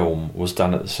this film was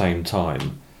done at the same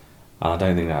time. And I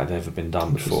don't think that had ever been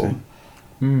done before.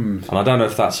 And I don't know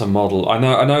if that's a model. I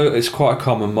know it's quite a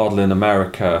common model in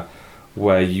America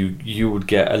where you would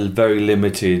get a very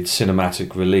limited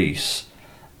cinematic release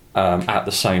at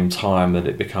the same time that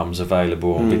it becomes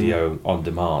available on video on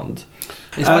demand.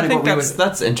 I think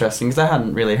that's interesting, because I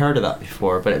hadn't really heard of that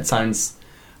before, but it sounds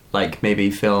like maybe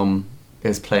film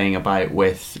is playing about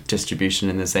with distribution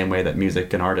in the same way that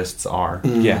music and artists are.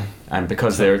 Yeah. And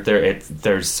because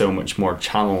there's so much more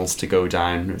channels to go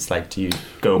down, it's like, do you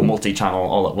go multi-channel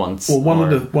all at once? Well,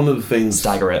 one of the things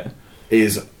stagger it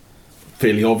is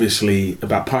fairly obviously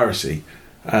about piracy.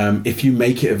 If you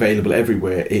make it available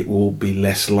everywhere, it will be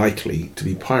less likely to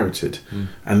be pirated.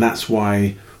 And that's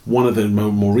why one of the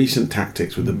more recent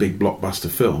tactics with the big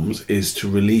blockbuster films is to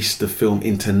release the film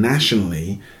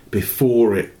internationally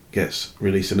before it gets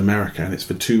released in America, and it's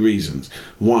for two reasons.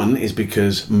 One is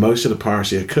because most of the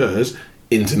piracy occurs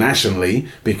internationally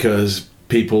because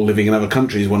people living in other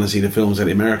countries want to see the films that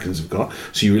the Americans have got,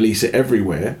 so you release it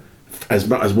everywhere as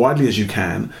widely as you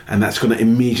can, and that's going to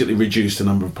immediately reduce the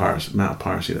amount of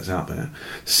piracy that's out there.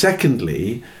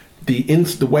 Secondly,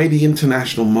 the way the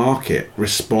international market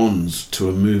responds to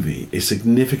a movie is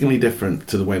significantly different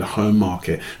to the way the home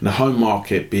market, and the home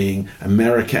market being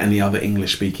America and the other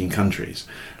English-speaking countries,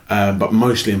 but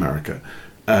mostly America,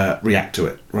 react to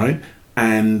it, right?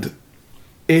 And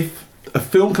if a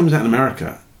film comes out in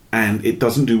America and it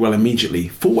doesn't do well immediately,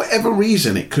 for whatever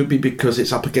reason, it could be because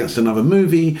it's up against another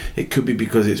movie, it could be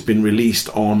because it's been released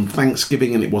on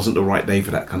Thanksgiving and it wasn't the right day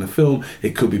for that kind of film,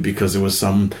 it could be because there was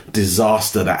some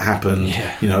disaster that happened,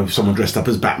 someone dressed up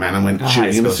as Batman and went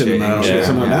shooting in the cinema or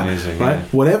something like that, amazing, right?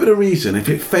 Whatever the reason, if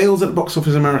it fails at the box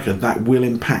office in America, that will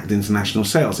impact international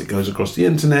sales. It goes across the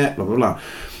internet, blah, blah, blah.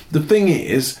 the thing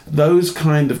is, those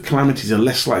kind of calamities are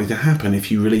less likely to happen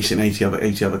if you release in 80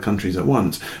 other countries at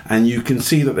once. And you can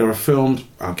see that there are films,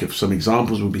 I'll give some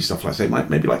examples, would be stuff like, say,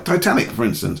 maybe like Titanic, for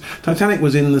instance. Titanic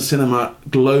was in the cinema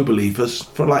globally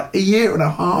for like a year and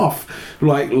a half,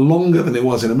 like longer than it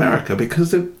was in America,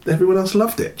 because everyone else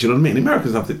loved it. Do you know what I mean?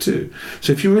 Americans loved it too.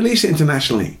 So if you release it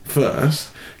internationally first,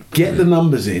 get the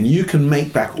numbers in, you can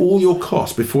make back all your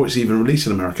costs before it's even released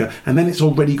in America, and then it's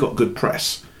already got good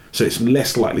press. So it's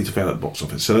less likely to fail at the box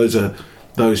office. So those are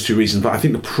those two reasons. But I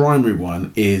think the primary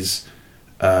one is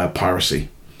piracy.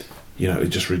 You know, it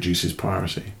just reduces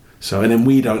piracy. So, and then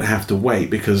we don't have to wait,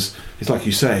 because it's like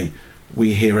you say,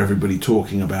 we hear everybody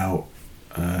talking about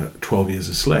 12 Years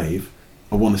a Slave.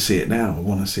 I want to see it now. I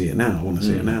want to see it now. I want to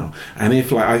see it now. And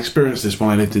if, like, I experienced this when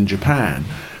I lived in Japan,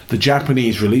 the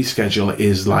Japanese release schedule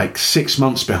is like 6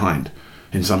 months behind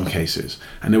in some cases.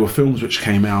 And there were films which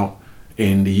came out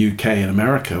in the UK and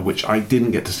America, which I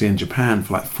didn't get to see in Japan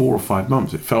for like 4 or 5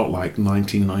 months. It felt like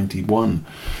 1991.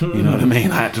 You know what I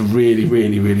mean? I had to really,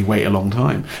 really, really wait a long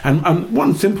time. And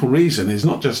one simple reason is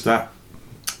not just that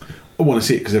I want to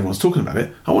see it because everyone's talking about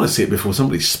it. I want to see it before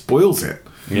somebody spoils it.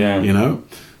 Yeah. You know?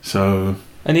 So...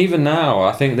 And even now,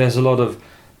 I think there's a lot of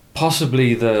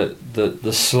possibly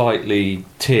the slightly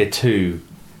tier 2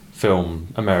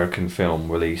 American film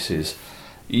releases.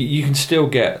 You can still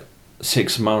get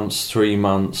 6 months, 3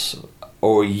 months,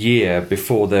 or a year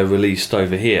before they're released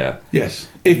over here. Yes,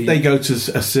 if they go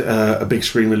to a big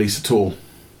screen release at all,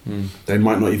 they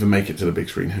might not even make it to the big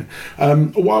screen here.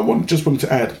 What I just wanted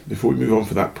to add before we move on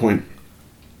for that point,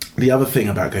 the other thing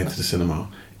about going to the cinema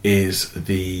is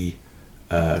the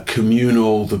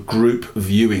communal, the group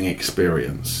viewing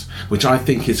experience, which I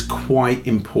think is quite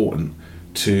important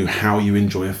to how you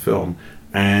enjoy a film.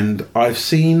 And I've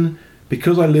seen,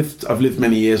 because I've lived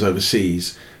many years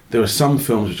overseas, there are some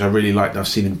films which I really liked. I've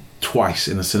seen them twice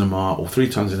in a cinema or 3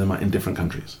 times in a cinema in different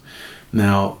countries.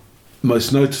 Now,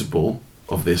 most notable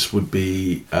of this would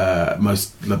be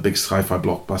the big sci-fi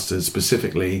blockbusters,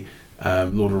 specifically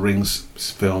Lord of the Rings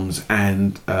films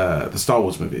and the Star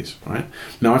Wars movies, right?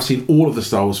 Now, I've seen all of the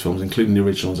Star Wars films, including the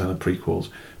originals and the prequels,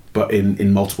 but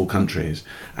in multiple countries.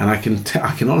 And I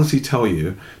can honestly tell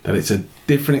you that it's a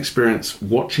different experience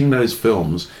watching those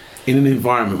films in an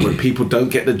environment where people don't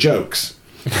get the jokes.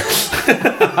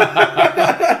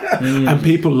 And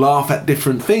people laugh at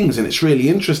different things, and it's really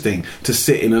interesting to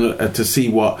sit in to see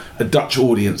what a Dutch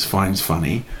audience finds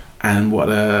funny and what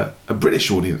a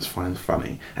British audience finds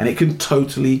funny, and it can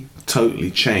totally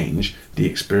change the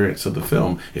experience of the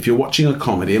film. If you're watching a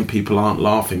comedy and people aren't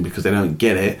laughing because they don't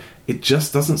get it, it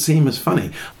just doesn't seem as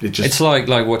funny. It's like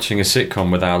watching a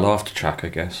sitcom without a laughter track, I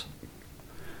guess.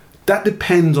 That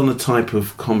depends on the type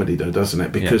of comedy, though, doesn't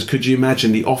it? Because could you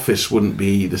imagine The Office wouldn't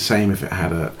be the same if it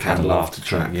had a laughter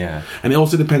track? Yeah. And it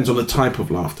also depends on the type of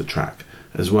laughter track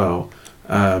as well.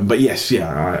 But yes,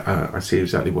 I see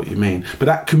exactly what you mean. But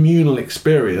that communal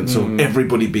experience of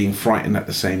everybody being frightened at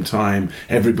the same time,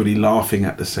 everybody laughing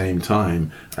at the same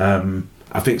time,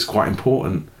 I think is quite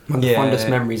important. One of the fondest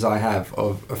memories I have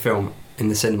of a film in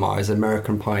the cinema is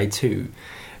American Pie 2.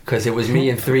 Because it was me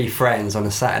and 3 friends on a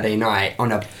Saturday night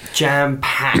on a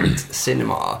jam-packed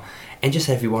cinema, and just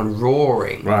everyone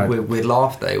roaring with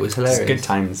laughter. It was hilarious. It's good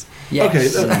times. Yes. Okay,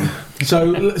 so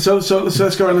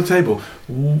let's go around the table.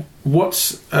 What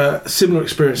similar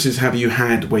experiences have you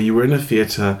had where you were in a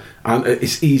theatre, and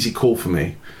it's easy call for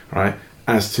me, right,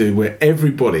 as to where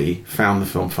everybody found the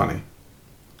film funny?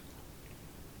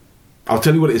 I'll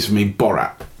tell you what it is for me,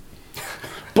 Borat.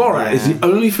 Borat is the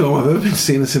only film I've ever been to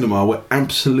see in the cinema where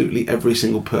absolutely every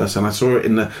single person, I saw it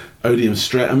in the Odeon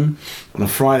Streatham on a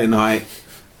Friday night,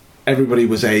 everybody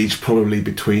was aged probably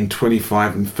between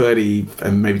 25 and 30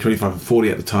 and maybe 25 and 40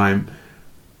 at the time.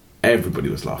 Everybody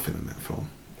was laughing in that film.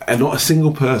 And not a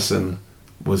single person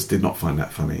did not find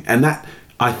that funny. And that,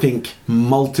 I think,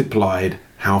 multiplied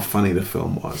how funny the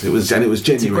film was. It was genuine.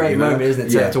 It's a great moment,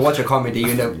 isn't it? To watch a comedy,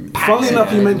 Funnily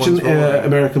enough, you mentioned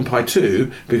American Pie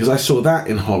 2, because I saw that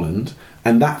in Holland,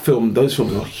 and those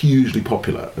films are hugely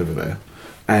popular over there.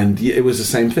 And it was the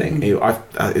same thing. It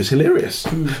was hilarious.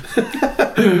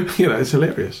 It's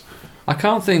hilarious. I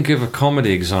can't think of a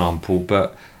comedy example,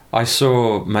 but I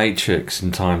saw Matrix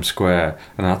in Times Square,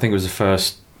 and I think it was the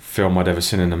first film I'd ever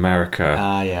seen in America.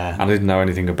 Yeah. I didn't know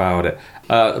anything about it.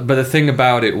 But the thing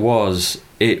about it was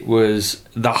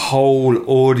the whole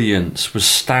audience was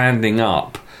standing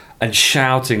up and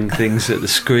shouting things at the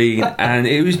screen, and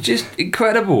it was just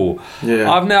incredible. Yeah.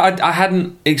 I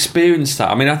hadn't experienced that.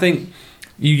 I mean, I think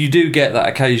you do get that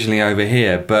occasionally over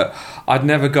here, but I'd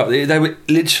never got. They were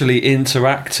literally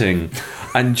interacting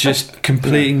and just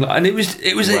completing, and it was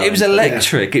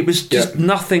electric. It was just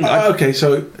nothing. Okay,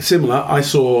 so similar. I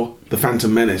saw The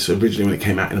Phantom Menace originally when it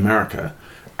came out in America,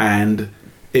 and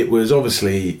it was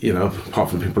obviously, apart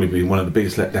from probably being one of the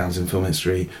biggest letdowns in film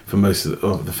history for most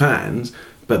of the fans,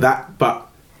 but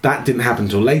that didn't happen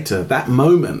until later. That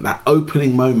moment, that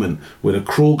opening moment where the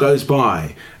crawl goes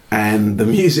by and the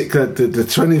music, the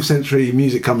 20th century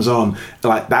music comes on,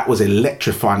 like, that was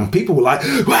electrifying. People were like,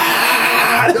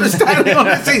 "Wow!" They were standing on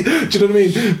the seat. Do you know what I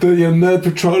mean? The nerd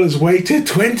patrollers waited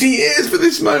 20 years for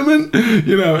this moment,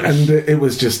 and it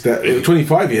was just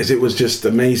 25 years. It was just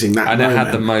amazing. That and moment. It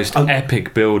had the most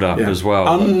epic build-up as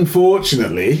well.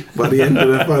 Unfortunately, by the end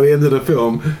of the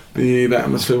film, the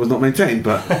atmosphere was not maintained.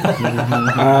 But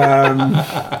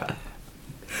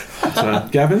so,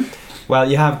 Gavin. Well,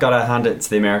 you have got to hand it to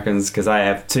the Americans, because I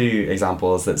have two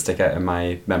examples that stick out in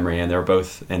my memory, and they're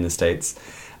both in the States.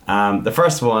 The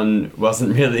first one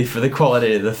wasn't really for the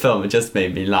quality of the film, it just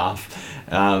made me laugh.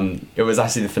 It was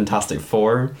actually the Fantastic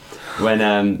Four,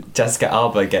 when Jessica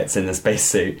Alba gets in the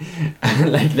spacesuit,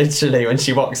 and like literally when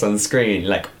she walks on screen,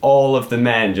 like all of the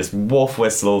men just wolf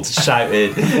whistled,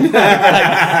 shouted, like,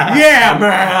 "Yeah,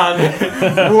 man!"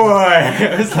 Boy,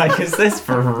 it was like, is this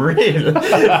for real?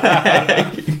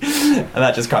 And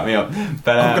that just cracked me up.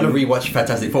 But I'm going to rewatch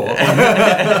Fantastic Four.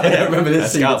 I don't remember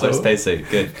this scene at all. Spacesuit,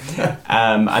 good.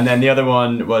 And then the other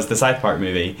one was the South Park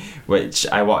movie, which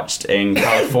I watched in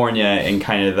California, in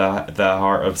kind of the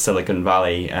heart of Silicon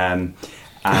Valley. I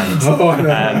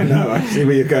know. I see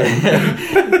where you're going.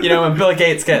 When Bill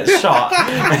Gates gets shot,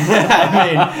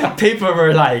 I mean, people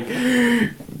were like,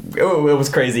 oh, it was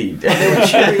crazy. They were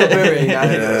cheering or booing.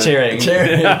 Cheering.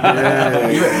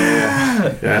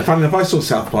 Yeah. Funny enough, I saw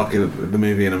South Park, the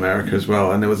movie, in America as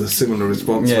well, and there was a similar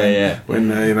response when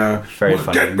very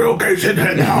funny. Get Bill Gates in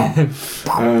here now.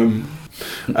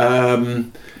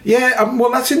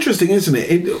 Well, that's interesting, isn't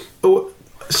it?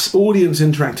 Audience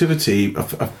interactivity,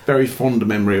 a very fond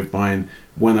memory of mine.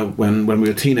 When we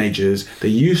were teenagers, there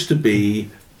used to be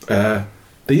a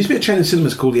chain of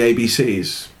cinemas called the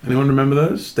ABCs. Anyone remember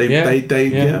those? They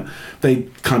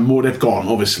kind of more. They've gone,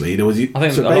 obviously. There was. I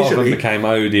think a lot of them became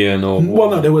Odeon or. Well,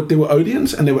 no, there were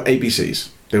Odeons and there were ABCs.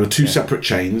 There were two separate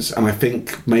chains, and I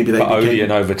think maybe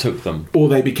Odeon overtook them, or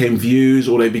they became Views,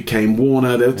 or they became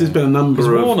Warner. There's been a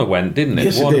number of. Warner went, didn't it?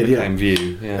 Yes, Warner it did. Became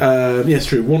View. Yes,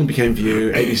 true. Warner became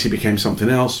View. ABC became something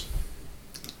else,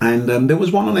 and there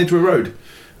was one on Edgware Road,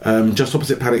 just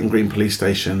opposite Paddington Green Police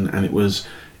Station, and it was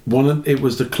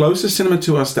the closest cinema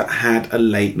to us that had a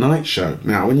late night show.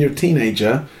 Now, when you're a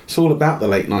teenager, it's all about the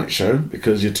late night show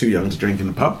because you're too young to drink in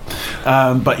the pub,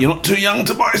 but you're not too young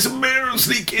to buy some beer and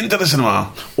sneak into the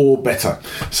cinema, or better.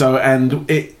 So,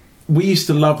 we used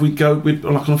to love. We'd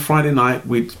like on a Friday night,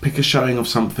 we'd pick a showing of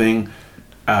something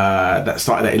that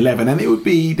started at 11, and it would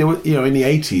be in the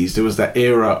 80s there was that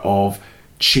era of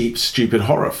cheap, stupid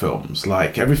horror films,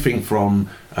 like everything from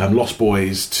Lost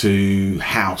Boys to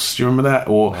House. Do you remember that?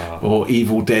 Or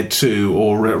Evil Dead 2,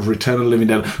 or Return of the Living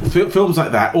Dead. Films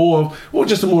like that, or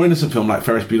just a more innocent film like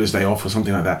Ferris Bueller's Day Off or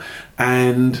something like that.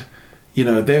 And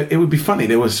it would be funny.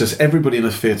 There was just everybody in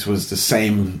the theatre was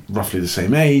roughly the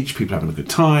same age. People having a good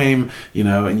time,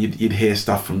 and you'd hear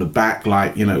stuff from the back,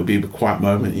 like it would be a quiet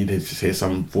moment. You'd just hear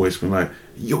some voice being like,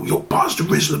 "Yo, Pastor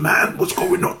Rizzler, man, what's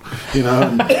going on?"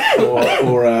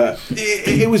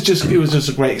 It was just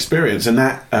a great experience, and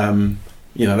that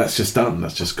that's just done.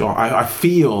 That's just gone. I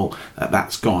feel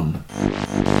that's gone.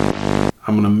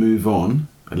 I'm going to move on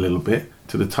a little bit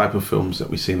to the type of films that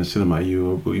we see in the cinema.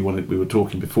 We were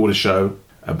talking before the show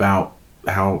about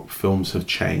how films have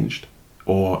changed,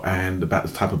 and about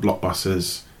the type of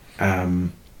blockbusters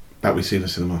that we see in the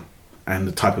cinema, and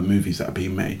the type of movies that are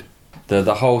being made.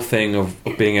 The whole thing of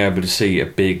being able to see a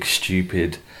big,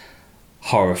 stupid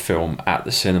horror film at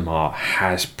the cinema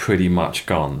has pretty much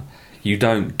gone. You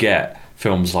don't get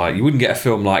films like... You wouldn't get a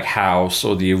film like House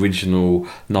or the original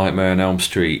Nightmare on Elm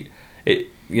Street.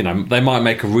 They might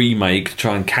make a remake to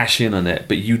try and cash in on it,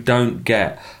 but you don't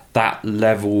get that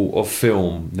level of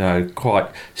film, quite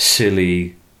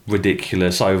silly,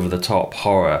 ridiculous, over-the-top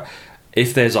horror.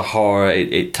 If there's a horror,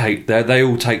 they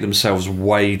all take themselves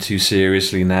way too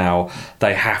seriously now.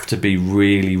 They have to be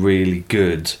really, really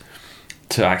good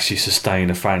to actually sustain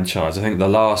a franchise. I think the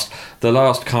last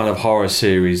kind of horror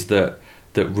series that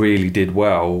really did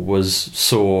well was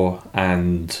Saw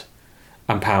and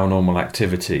Paranormal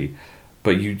Activity.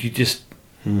 But you just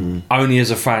only as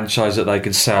a franchise that they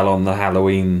could sell on the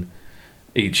Halloween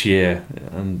each year,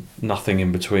 and nothing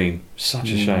in between. Such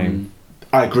a shame.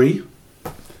 I agree.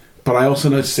 But I also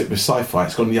noticed it with sci-fi.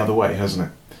 It's gone the other way,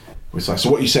 hasn't it? So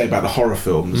what you say about the horror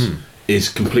films is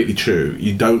completely true.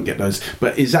 You don't get those.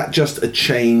 But is that just a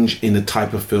change in the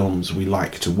type of films we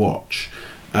like to watch?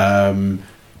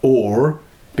 Or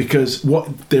because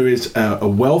what there is a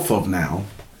wealth of now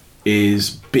is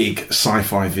big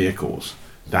sci-fi vehicles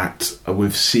that are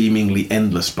with seemingly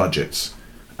endless budgets.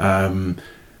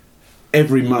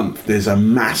 Every month there's a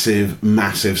massive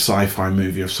sci-fi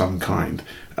movie of some kind.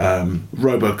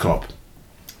 RoboCop,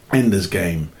 Ender's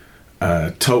Game,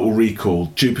 Total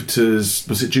Recall, Jupiter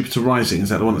Rising? Is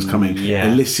that the one that's coming?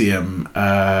 Yeah. Elysium,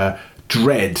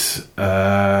 Dread.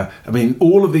 I mean,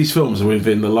 all of these films are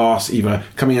within the last, either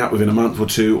coming out within a month or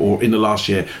two, or in the last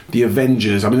year. The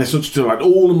Avengers. I mean, they're sort of like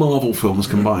all the Marvel films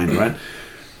combined, right?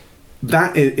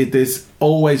 There's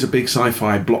always a big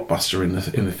sci-fi blockbuster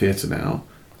in the theatre now,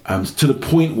 to the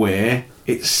point where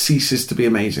it ceases to be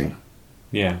amazing.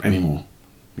 Yeah. Anymore.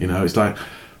 It's like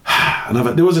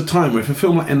there was a time where if a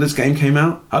film like Ender's Game came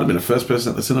out, I'd have been the first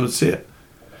person at the cinema to see it.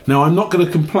 Now, I'm not going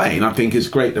to complain. I think it's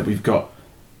great that we've got,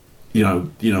 as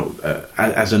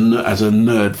a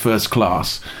nerd first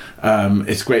class,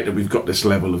 it's great that we've got this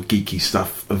level of geeky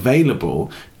stuff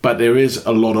available. But there is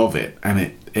a lot of it,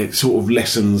 and it sort of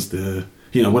lessens the.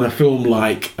 When a film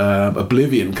like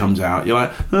Oblivion comes out, you're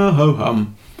like, oh ho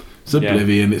hum, it's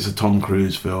Oblivion. It's a Tom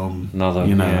Cruise film. Another,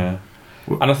 yeah.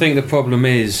 And I think the problem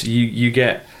is you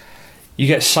get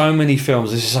so many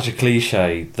films. This is such a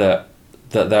cliche that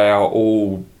they are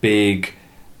all big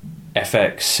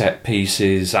FX set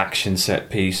pieces, action set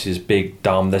pieces, big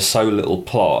dumb. There's so little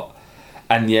plot,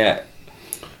 and yet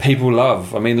people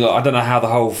love. I mean, look, I don't know how the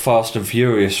whole Fast and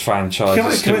Furious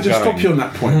franchise. Can I just stop you on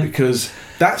that point, because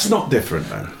that's not different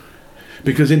though.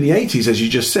 Because in the 80s, as you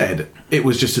just said, it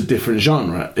was just a different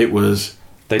genre. It was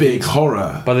big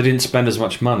horror, but they didn't spend as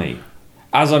much money.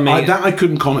 As I mean, that I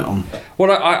couldn't comment on.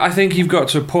 Well, I think you've got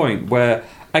to a point where,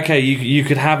 okay, you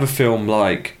could have a film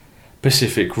like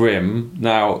Pacific Rim.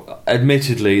 Now,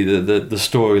 admittedly, the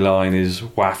storyline is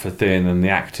wafer thin and the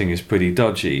acting is pretty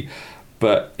dodgy,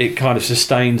 but it kind of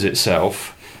sustains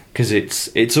itself because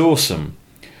it's awesome.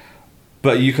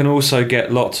 But you can also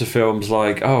get lots of films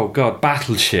like, oh god,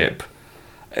 Battleship,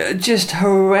 just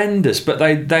horrendous. But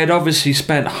they'd obviously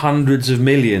spent hundreds of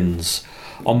millions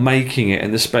on making it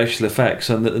and the special effects,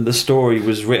 and the story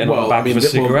was written on the back of a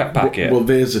cigarette packet. Well,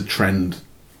 there's a trend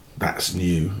that's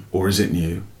new, or is it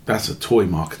new? That's a toy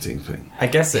marketing thing. I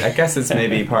guess it's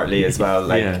maybe partly as well.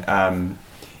 Like,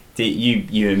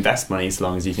 you invest money as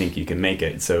long as you think you can make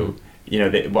it. So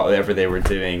whatever they were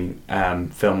doing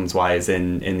films wise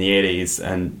in the 80s,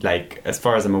 and like as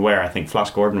far as I'm aware, I think Flash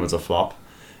Gordon was a flop.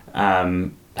 At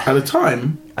the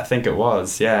time, I think it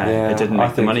was. Yeah. It didn't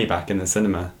make the money back in the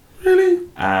cinema. Really?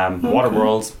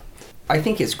 Waterworld. I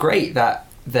think it's great that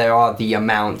there are the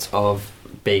amount of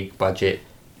big budget,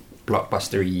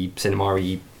 blockbustery,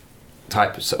 cinema-y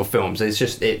type sort of films.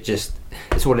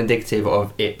 It's all indicative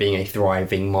of it being a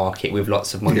thriving market with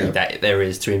lots of money that there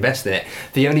is to invest in it.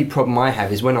 The only problem I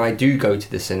have is when I do go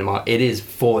to the cinema, it is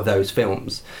for those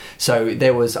films. So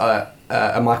there was a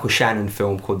Michael Shannon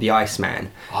film called The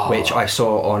Iceman, which I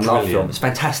saw on Love Film. It's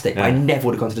fantastic. Yeah. I never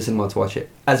would have gone to the cinema to watch it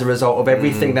as a result of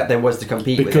everything that there was to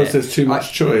compete with it. Because there's too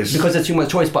much choice. Because there's too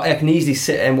much choice, but I can easily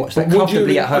sit and watch that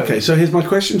comfortably at home. Okay, so here's my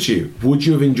question to you. Would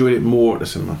you have enjoyed it more at the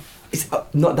cinema? It's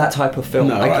not that type of film.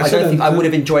 No, I don't think I would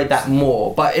have enjoyed that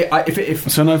more. But if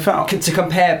so, no foul. To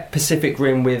compare Pacific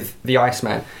Rim with The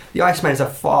Iceman is a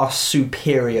far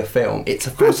superior film. It's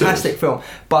a fantastic film.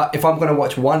 But if I'm going to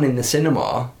watch one in the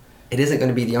cinema, it isn't going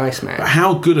to be The Iceman. But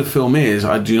how good a film is,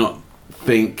 I do not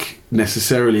think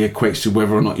necessarily equates to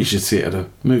whether or not you should see it at a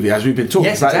movie. As we've been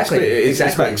talking about, it's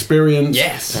about experience.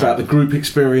 Yes, it's about the group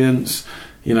experience.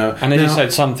 And as you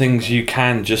said, some things you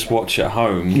can just watch at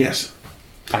home. Yes.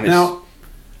 Now,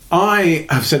 I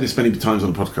have said this many times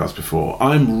on the podcast before.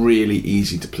 I'm really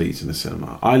easy to please in the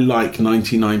cinema. I like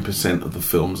 99% of the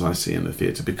films I see in the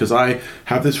theatre because I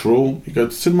have this rule. You go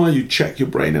to cinema, you check your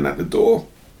brain in at the door.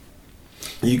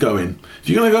 You go in. If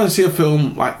you're going to go and see a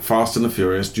film like Fast and the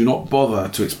Furious, do not bother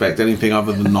to expect anything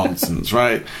other than nonsense,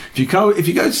 right? If you go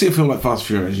to see a film like Fast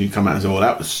and Furious, you come out and say, "Oh,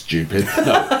 that was stupid."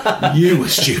 No, you were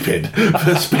stupid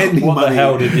for spending money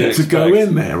to go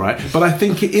in there, right? But I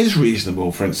think it is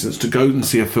reasonable, for instance, to go and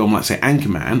see a film like, say,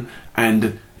 Anchorman,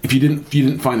 and if you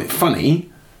didn't find it funny,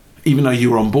 even though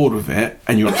you were on board with it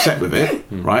and you're upset with it,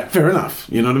 right? Fair enough.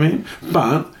 You know what I mean?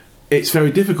 But it's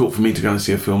very difficult for me to go and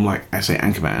see a film like, I say,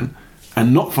 Anchorman,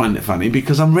 and not find it funny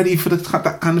because I'm ready for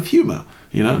that kind of humour,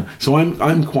 you know. So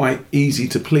I'm quite easy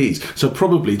to please. So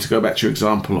probably, to go back to your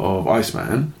example of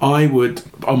Iceman, I would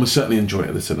almost certainly enjoy it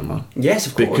at the cinema. Yes,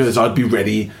 of course. Because I'd be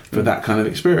ready for that kind of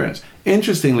experience.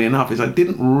 Interestingly enough, is I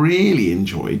didn't really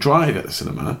enjoy Drive at the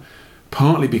cinema,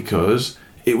 partly because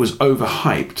it was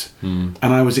overhyped, and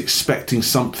I was expecting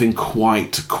something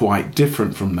quite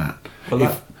different from that.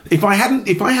 Well, If I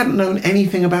hadn't known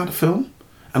anything about the film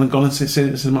and had gone and seen it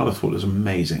in the cinema, I thought it was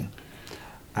amazing.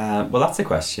 well, that's a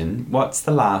question. What's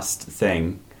the last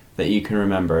thing that you can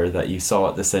remember that you saw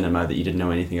at the cinema that you didn't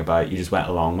know anything about? You just went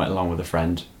along with a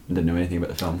friend and didn't know anything about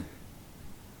the film.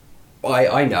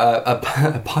 I know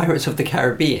Pirates of the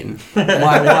Caribbean.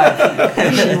 My wife,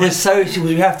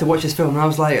 we have to watch this film, and I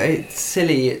was like, it's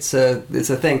silly, it's a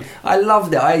thing. I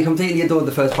loved it. I completely adored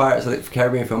the first Pirates of the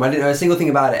Caribbean film. I didn't know a single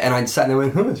thing about it, and I sat there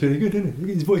and went, oh, it's really good, isn't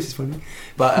it? His voice is funny.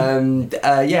 But I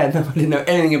didn't know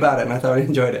anything about it, and I thought I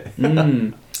enjoyed it.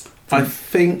 I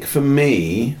think for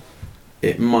me,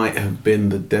 it might have been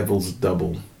The Devil's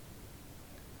Double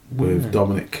with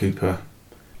Dominic Cooper.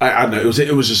 I don't know,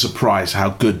 it was a surprise how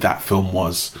good that film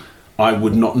was. I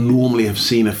would not normally have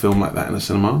seen a film like that in a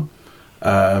cinema.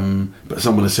 But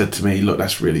someone has said to me, look,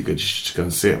 that's really good, you should just go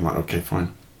and see it. I'm like, okay,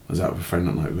 fine. I was out with a friend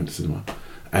that night, we went to cinema.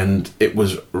 And it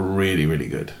was really, really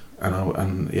good.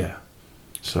 And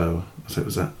so it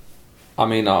was that. I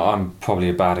mean, I'm probably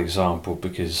a bad example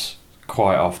because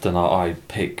quite often I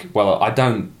pick... Well, I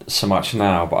don't so much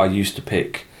now, but I used to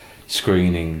pick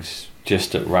screenings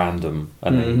just at random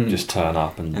and then just turn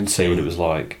up and see what it was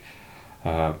like.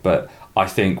 But I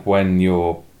think when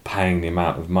you're paying the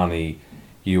amount of money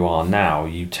you are now,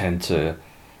 you tend to...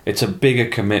 It's a bigger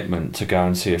commitment to go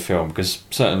and see a film because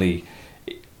certainly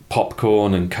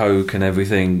popcorn and Coke and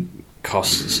everything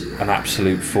costs an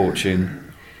absolute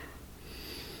fortune.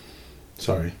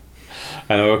 Sorry.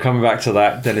 And we're coming back to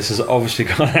that. Dennis has obviously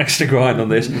got an extra grind on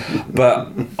this,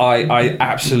 but I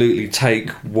absolutely take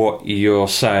what you're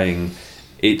saying.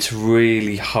 It's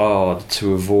really hard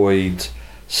to avoid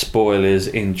spoilers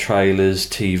in trailers,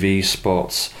 TV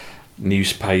spots,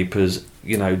 newspapers,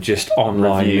 just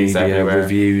online reviews media, everywhere.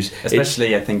 reviews.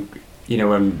 Especially, I think,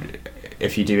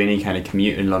 if you do any kind of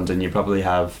commute in London, you probably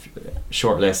have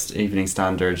Shortlist, Evening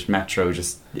Standard, Metro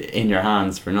just in your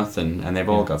hands for nothing, and they've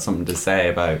all got something to say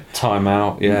about Time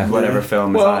Out, whatever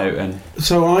film is out. And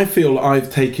so I feel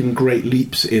I've taken great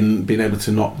leaps in being able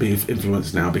to not be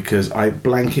influenced now because I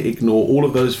blanket ignore all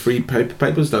of those free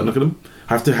papers, don't look at them.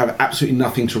 I have to have absolutely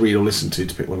nothing to read or listen to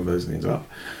pick one of those things up.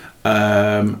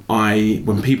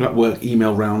 When people at work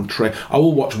email round I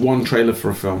will watch one trailer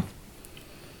for a film.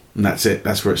 And that's it.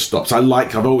 That's where it stops.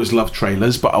 I've always loved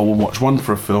trailers, but I will watch one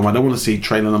for a film. I don't want to see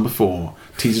trailer number 4,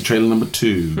 teaser trailer number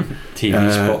 2,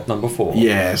 TV spot number 4.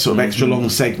 Yeah, sort of extra long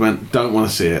segment. Don't want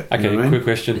to see it. Okay, you know what I mean? quick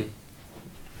question.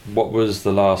 What was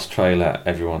the last trailer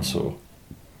everyone saw?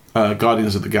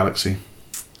 Guardians of the Galaxy.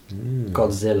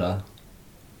 Godzilla.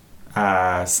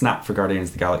 Snap for Guardians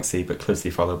of the Galaxy, but closely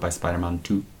followed by Spider-Man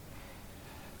 2.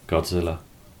 Godzilla.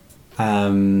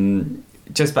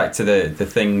 Just back to the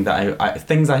thing that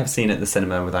things I have seen at the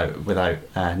cinema without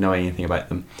knowing anything about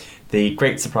them. The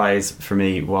great surprise for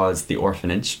me was The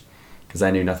Orphanage, because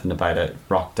I knew nothing about it.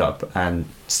 Rocked up and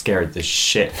scared the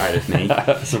shit out of me.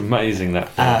 That's amazing. That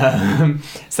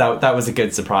so that was a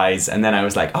good surprise. And then I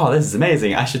was like, oh, this is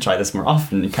amazing. I should try this more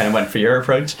often. And kind of went for your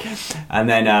approach. And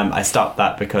then I stopped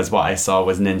that because what I saw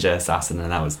was Ninja Assassin,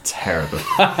 and that was terrible.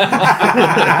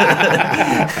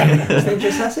 Ninja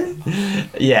Assassin?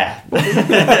 Yeah.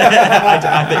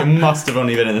 I think it must have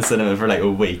only been in the cinema for like a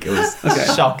week. It was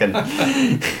shocking.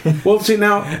 Well, see,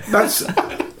 now that's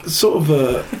sort of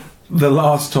the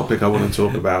last topic I want to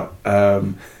talk about.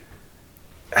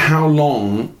 How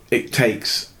long it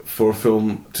takes for a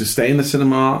film to stay in the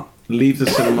cinema, leave the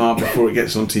cinema before it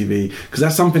gets on TV, because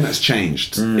that's something that's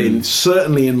changed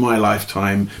certainly in my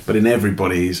lifetime, but in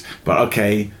everybody's. But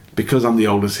okay, because I'm the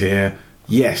oldest here,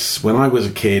 yes, when I was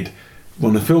a kid,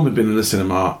 when the film had been in the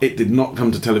cinema, it did not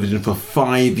come to television for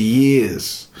 5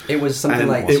 years. It was something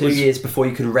like 2 years before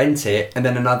you could rent it, and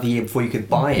then another year before you could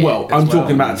buy it. Well, I'm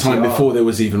talking about a time before there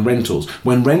was even rentals.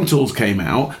 When rentals came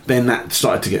out, then that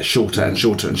started to get shorter and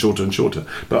shorter and shorter and shorter.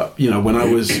 But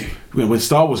when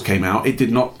Star Wars came out, it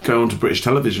did not go onto British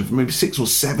television for maybe 6 or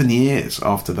 7 years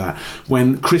after that.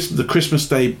 When the Christmas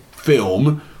Day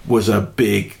film was a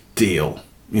big deal.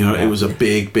 It was a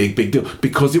big deal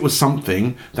because it was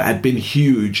something that had been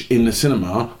huge in the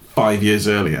cinema 5 years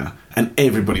earlier. And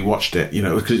everybody watched it,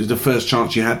 because it was the first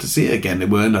chance you had to see it again.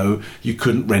 You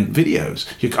couldn't rent videos.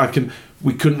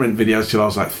 We couldn't rent videos till I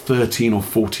was like 13 or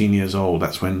 14 years old.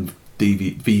 That's when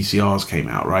VCRs came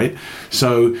out, right?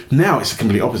 So now it's the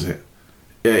complete opposite.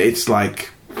 It's like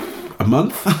a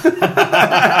month.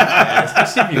 Yeah,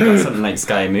 especially if you've got something like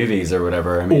Sky Movies or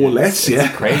whatever. I mean, Or less,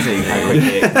 it's crazy how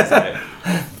quickly it comes out.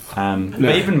 No.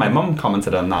 But even my mum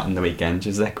commented on that in the weekend. She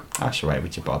was like, "Ash, why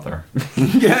would you bother?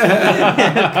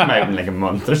 Yeah. Come out in like a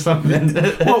month or something."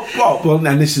 Well,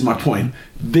 and this is my point.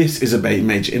 This is a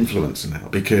major influencer now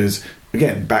because,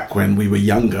 again, back when we were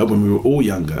younger, when we were all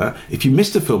younger, if you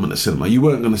missed a film at the cinema, you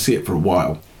weren't going to see it for a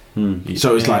while.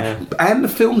 So it's like, and the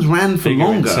films ran for Bigger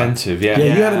longer. incentive, You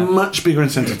had a much bigger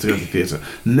incentive to go to the theatre.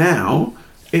 Now,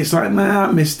 it's like, nah,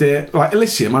 I missed it. Like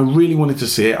Elysium, I really wanted to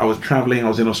see it. I was travelling, I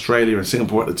was in Australia and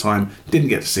Singapore at the time, didn't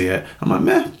get to see it. I'm like,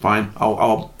 meh, fine.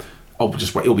 I'll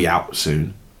just wait. It'll be out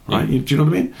soon, right? Do you know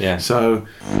what I mean? Yeah. So,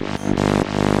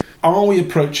 are we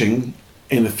approaching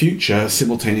in the future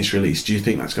simultaneous release? Do you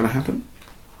think that's going to happen?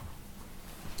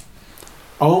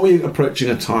 Are we approaching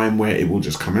a time where it will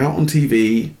just come out on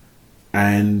TV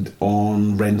and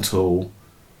on rental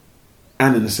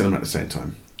and in the cinema at the same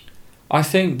time? I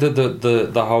think that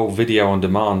the whole video on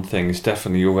demand thing is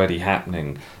definitely already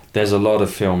happening. There's a lot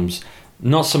of films,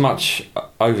 not so much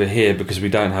over here because we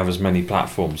don't have as many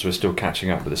platforms, we're still catching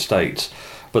up with the States,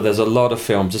 but there's a lot of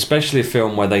films, especially a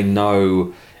film where they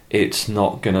know it's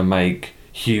not going to make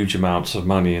huge amounts of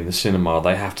money in the cinema.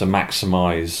 They have to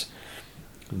maximise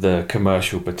the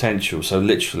commercial potential. So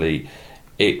literally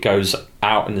it goes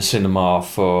out in the cinema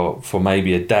for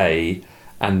maybe a day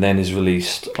and then is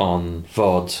released on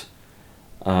VOD.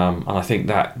 And I think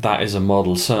that is a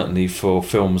model certainly for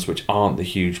films which aren't the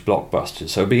huge blockbusters.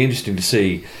 So it'd be interesting to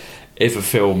see if a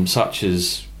film such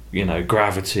as, you know,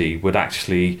 Gravity would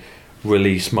actually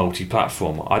release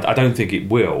multi-platform. I don't think it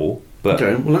will, but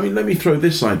okay. Well, let me throw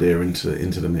this idea into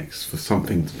the mix for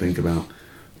something to think about.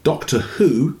 Doctor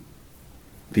Who,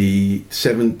 the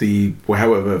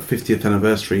 50th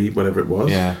anniversary, whatever it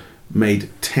was, made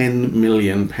 £10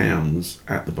 million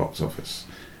at the box office.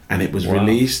 And it was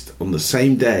released on the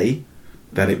same day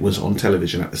that it was on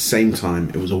television at the same time.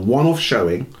 It was a one-off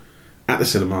showing at the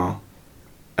cinema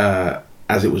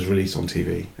as it was released on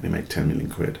TV, and it made 10 million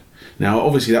quid. Now,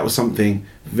 obviously, that was something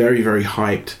very, very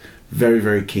hyped, very,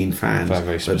 very keen fans.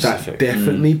 Very but specific. that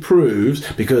definitely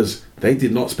proves, because they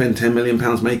did not spend £10 million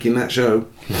making that show.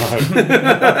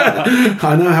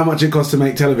 I know how much it costs to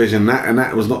make television, and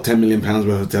that was not £10 million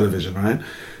worth of television, right?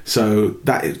 So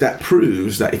that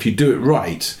proves that if you do it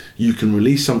right, you can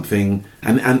release something,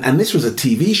 and this was a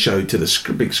TV show to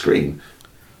the big screen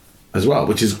as well,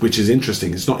 which is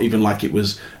interesting. It's not even like it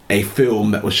was a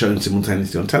film that was shown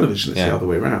simultaneously on television. It's the other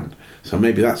way around. So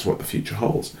maybe that's what the future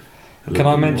holds. Can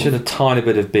I mention a tiny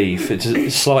bit of beef? It's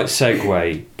a slight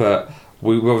segue, but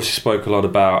we obviously spoke a lot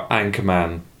about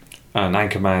Anchorman and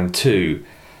Anchorman 2.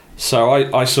 So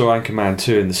I saw Anchorman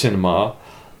 2 in the cinema,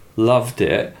 loved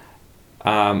it.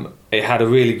 It had a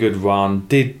really good run,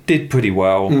 did pretty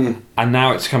well, and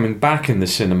now it's coming back in the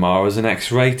cinema as an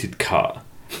X-rated cut.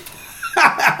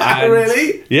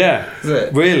 Really? Yeah,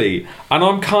 really. And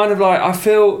I'm kind of like,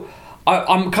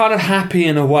 I'm kind of happy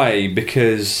in a way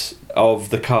because of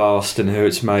the cast and who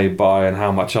it's made by and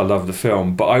how much I love the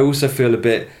film, but I also feel a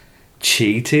bit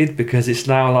cheated because it's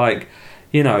now like,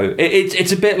 you know,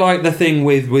 it's a bit like the thing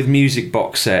with music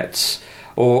box sets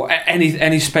or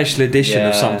any special edition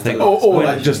of something, or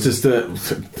like just as the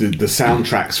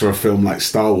soundtracks for a film like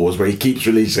Star Wars, where he keeps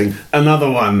releasing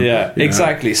another one. Yeah,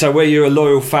 exactly. So where you're a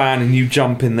loyal fan and you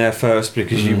jump in there first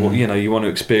because you want to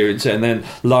experience it, and then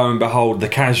lo and behold, the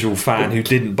casual fan who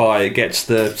didn't buy it gets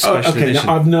the special edition.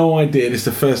 Now, I've no idea. This is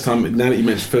the first time. Now that you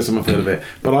mentioned, the first time I've heard of it.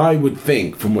 But I would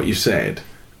think, from what you said,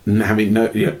 having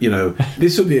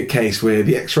this would be a case where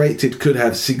the X-rated could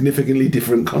have significantly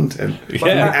different content.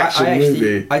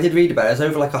 I did read about it. There's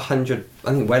over like 100,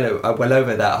 I think well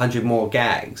over that, 100 more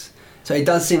gags. So it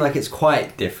does seem like it's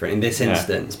quite different in this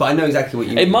instance. But I know exactly what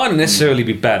you mean. It might not necessarily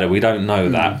be better, we don't know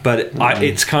that, but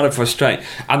it's kind of frustrating.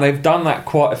 And they've done that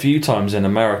quite a few times in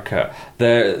America.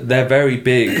 They're very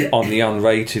big on the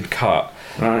unrated cut.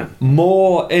 Right.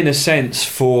 More in a sense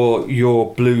for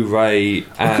your Blu-ray.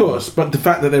 Of course, but the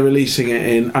fact that they're releasing it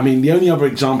in... I mean, the only other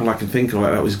example I can think of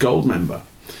like that was Goldmember,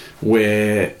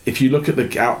 where if you look at the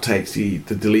outtakes, the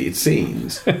deleted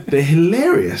scenes, they're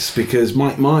hilarious because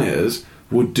Mike Myers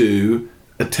would do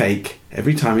a take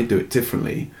every time he'd do it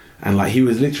differently. And like he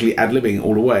was literally ad-libbing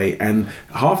all the way. And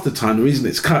half the time, the reason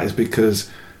it's cut is because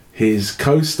his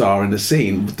co-star in the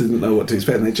scene didn't know what to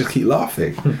expect, and they just keep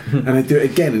laughing. And they do it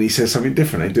again, and he says something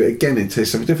different. They do it again, and he says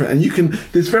something different. And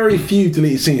there's very few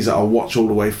deleted scenes that I'll watch all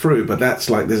the way through, but that's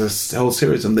like, there's a whole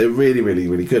series, and they're really, really,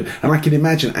 really good. And I can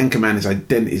imagine Anchorman is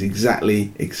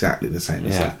exactly the same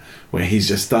as that, where he's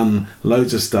just done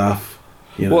loads of stuff.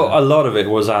 Well, a lot of it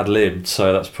was ad-libbed,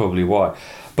 so that's probably why.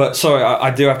 But sorry,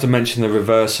 I do have to mention the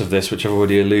reverse of this, which I've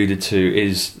already alluded to,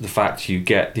 is the fact you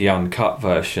get the uncut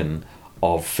version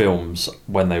of films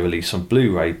when they release on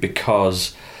Blu-ray,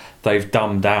 because they've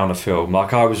dumbed down a film.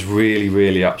 Like, I was really,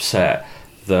 really upset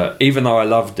that, even though I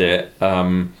loved it,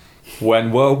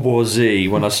 when World War Z,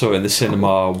 when I saw it in the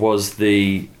cinema,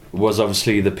 was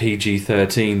obviously the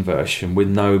PG-13 version with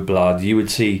no blood. You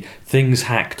would see things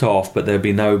hacked off, but there'd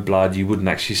be no blood. You wouldn't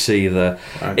actually see the.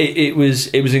 Right. It was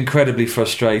incredibly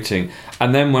frustrating.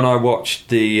 And then when I watched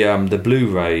the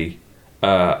Blu-ray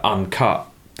uncut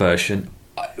version,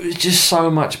 it was just so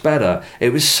much better.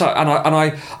 It was so, and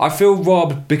I feel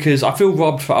robbed, because I feel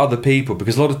robbed for other people,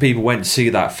 because a lot of people went to see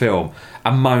that film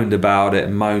and moaned about it,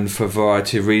 and moaned for a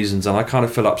variety of reasons, and I kind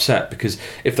of feel upset, because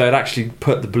if they'd actually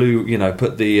put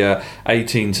the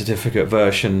 18 certificate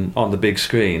version on the big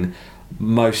screen,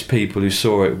 most people who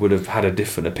saw it would have had a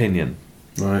different opinion.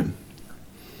 Right.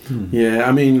 Yeah,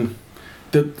 I mean,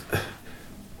 I've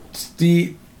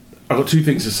got two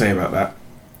things to say about that.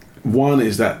 One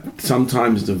is that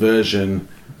sometimes the version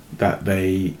that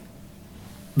the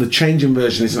change in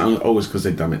version isn't always because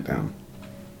they dumb it down.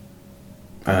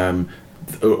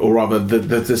 Or rather,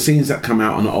 the scenes that come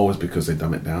out are not always because they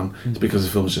dumb it down. It's because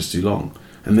the film's just too long.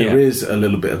 And there is a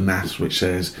little bit of maths which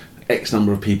says X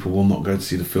number of people will not go to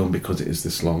see the film because it is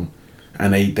this long.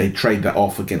 And they trade that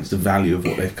off against the value of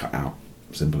what they've cut out.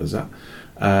 Simple as that.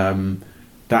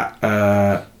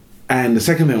 And the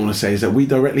second thing I want to say is that we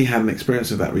directly had an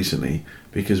experience of that recently,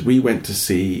 because we went to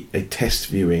see a test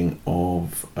viewing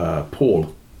of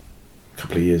Paul a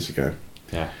couple of years ago.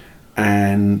 Yeah.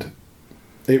 And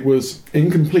it was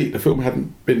incomplete. The film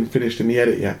hadn't been finished in the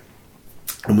edit yet.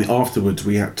 And afterwards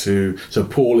we had to... So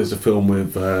Paul is a film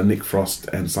with Nick Frost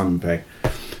and Simon Pegg.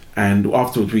 And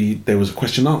afterwards there was a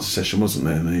question and answer session, wasn't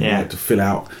there? And we had to fill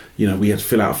out, we had to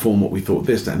fill out a form what we thought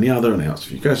this, that and the other, and they asked a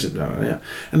few questions. Blah, blah, blah.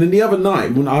 And then the other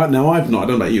night, I don't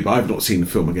know about you, but I've not seen the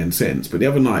film again since, but the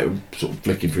other night, sort of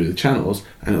flicking through the channels,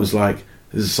 and it was like,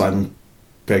 there's Simon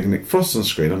Pegg and Nick Frost on the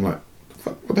screen. I'm like,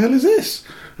 what the hell is this?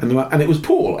 And it was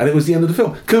Paul, and it was the end of the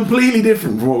film. Completely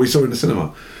different from what we saw in the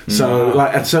cinema. So,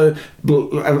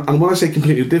 and when I say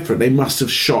completely different, they must have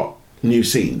shot new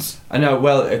scenes. I know.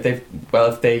 Well, if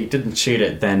they didn't shoot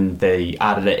it, then they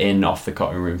added it in off the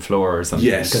cutting room floor or something.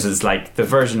 Yes, because it's like the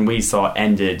version we saw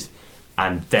ended,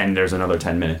 and then there's another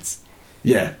 10 minutes.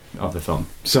 Yeah, of the film.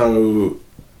 So,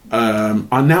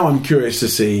 I'm curious to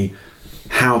see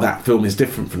how that film is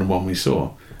different from the one we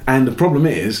saw. And the problem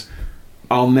is,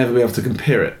 I'll never be able to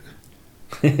compare it.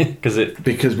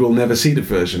 Because we'll never see the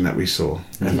version that we saw.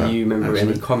 Do you remember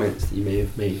any comments that you may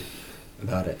have made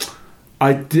about it?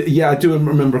 I do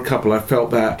remember a couple. I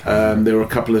felt that there were a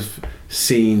couple of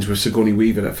scenes with Sigourney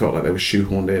Weaver that felt like they were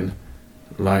shoehorned in,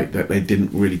 like that they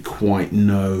didn't really quite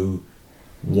know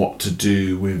what to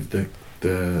do with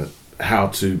the how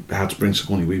to bring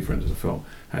Sigourney Weaver into the film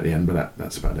at the end. But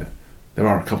that's about it. There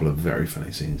are a couple of very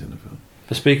funny scenes in the film.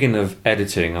 But speaking of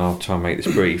editing, I'll try and make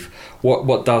this brief.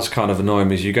 What does kind of annoy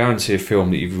me is you go and see a film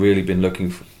that you've really been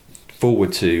looking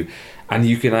forward to, and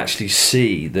you can actually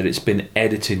see that it's been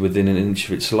edited within an inch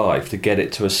of its life to get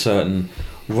it to a certain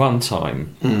runtime.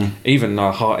 Even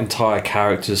though entire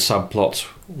characters, subplots,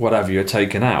 whatever, you're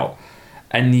taken out.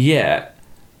 And yet,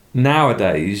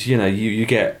 nowadays, you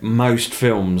get most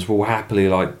films will happily,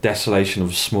 like Desolation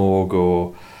of Smaug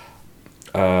or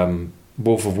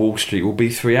Wolf of Wall Street, will be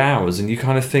 3 hours, and you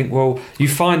kind of think, well, you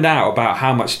find out about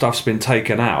how much stuff's been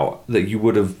taken out that you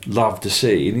would have loved to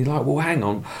see, and you're like, well, hang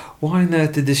on, why on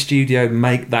earth did the studio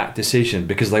make that decision?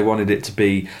 Because they wanted it to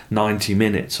be 90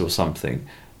 minutes or something.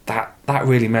 That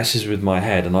really messes with my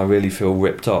head, and I really feel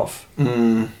ripped off.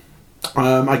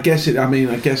 I guess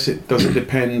it does it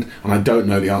depend, and I don't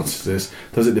know the answer to this.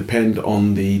 Does it depend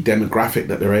on the demographic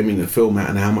that they're aiming the film at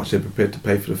and how much they're prepared to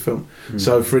pay for the film?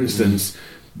 So, for instance,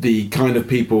 the kind of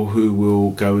people who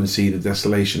will go and see the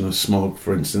Desolation of Smaug,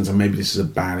 for instance, and maybe this is a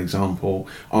bad example,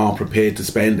 are prepared to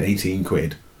spend 18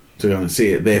 quid to go and see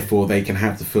it. Therefore, they can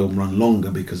have the film run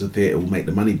longer because the theatre will make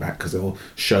the money back because they'll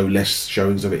show less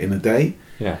showings of it in a day.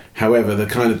 Yeah. However, the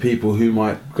kind of people who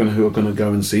are going to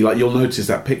go and see, like, you'll notice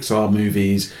that Pixar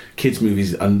movies, kids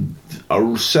movies,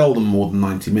 are seldom more than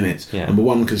 90 minutes. Yeah. Number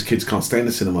one, because kids can't stay in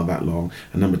the cinema that long,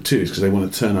 and number two is because they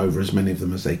want to turn over as many of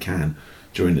them as they can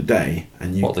during the day.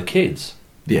 And the kids?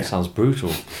 Yeah. That sounds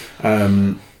brutal.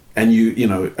 And you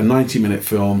know, a 90-minute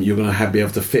film, you're going to be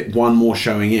able to fit one more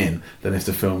showing in than if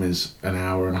the film is an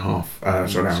hour and a half. Sorry,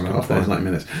 an hour and a half. That's 90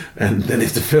 minutes, and then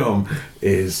if the film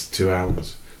is 2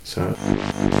 hours. So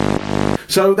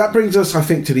that brings us, I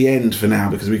think, to the end for now,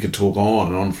 because we could talk on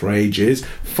and on for ages.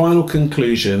 Final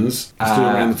conclusions.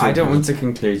 I don't want to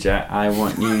conclude yet. I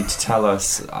want you to tell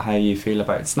us how you feel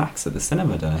about snacks at the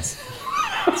cinema, Dennis.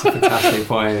 That's a fantastic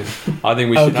point. I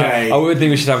think we should. I would think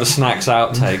we should have a snacks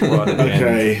outtake right at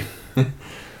the end.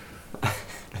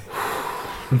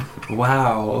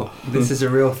 Wow, this is a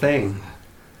real thing.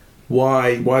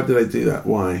 Why did I do that?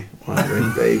 Why,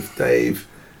 Dave?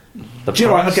 The Do you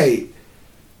know what? price? Okay,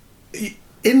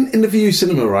 in the View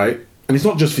cinema, right? And it's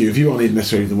not just View. View aren't even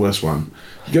necessarily the worst one.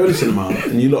 You go to cinema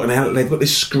and you look, and they've got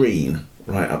this screen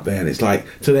right up there, and it's like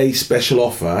today's special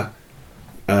offer.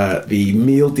 The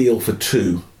meal deal for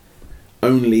two,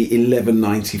 only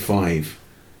 $11.95,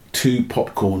 2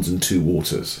 popcorns and 2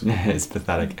 waters. It's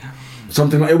pathetic.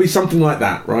 It'll be something like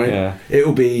that, right? Yeah.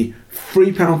 It'll be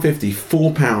 £3.50,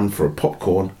 £4 for a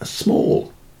popcorn, a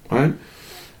small, right,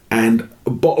 and a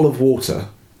bottle of water,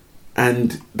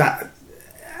 and that.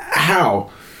 How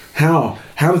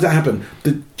does that happen?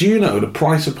 Do you know the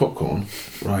price of popcorn,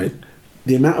 right?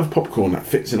 The amount of popcorn that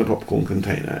fits in a popcorn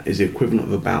container is the equivalent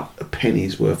of about a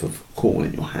penny's worth of corn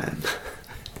in your hand.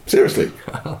 Seriously,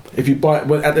 if you buy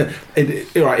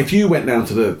if you went down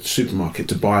to the supermarket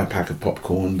to buy a pack of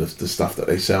popcorn, the stuff that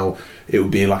they sell, it would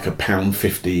be like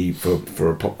 £1.50 for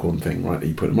a popcorn thing, right? That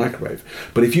you put in a microwave.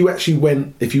 But if you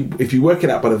actually if you work it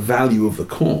out by the value of the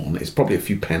corn, it's probably a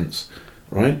few pence,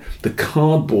 right? The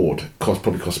cardboard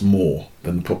probably costs more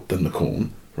than the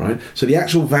corn. Right, so the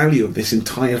actual value of this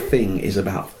entire thing is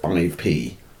about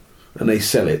 5p, and they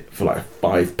sell it for like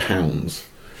 £5.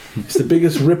 It's the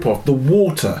biggest rip-off. The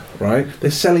water, right? They're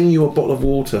selling you a bottle of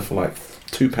water for like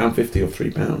 £2.50 or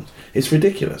 £3. It's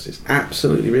ridiculous. It's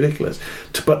absolutely ridiculous.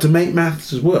 But to make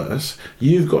maths worse,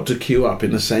 you've got to queue up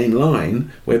in the same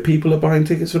line where people are buying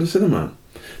tickets for the cinema.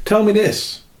 Tell me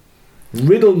this.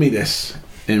 Riddle me this,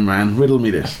 Imran. Riddle me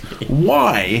this.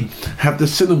 Why have the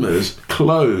cinemas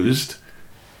closed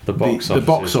the box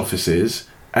offices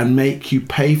and make you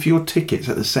pay for your tickets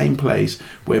at the same place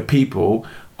where people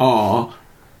are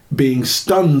being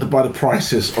stunned by the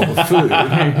prices of the food?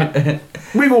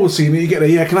 We've all seen it. You get there,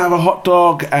 yeah, can I have a hot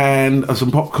dog and some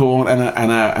popcorn and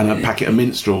a packet of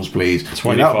minstrels, please?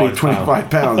 That would be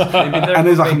 £25. And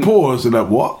there's like a pause and like,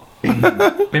 what?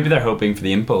 Maybe they're hoping for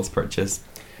the impulse purchase.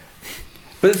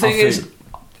 But the thing is,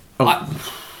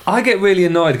 I get really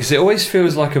annoyed because it always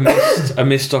feels like a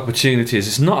missed opportunity.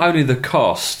 It's not only the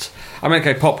cost. I mean,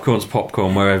 okay, popcorn's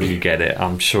popcorn wherever you get it.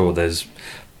 I'm sure there's,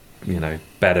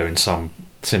 better in some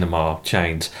cinema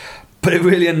chains. But it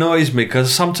really annoys me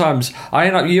because sometimes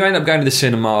you end up going to the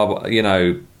cinema,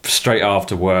 straight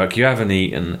after work. You haven't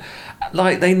eaten.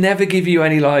 Like, they never give you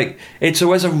any, it's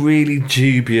always a really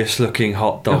dubious looking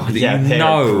hot dog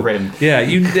that grim. Yeah,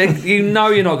 you know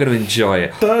you're not going to enjoy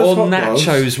it. Those or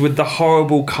nachos with the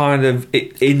horrible kind of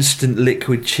instant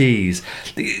liquid cheese.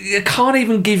 They can't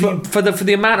even give you, for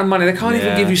the amount of money, they can't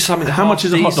even give you something. How much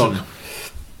is a hot dog?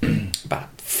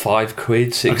 About £5,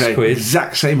 £6.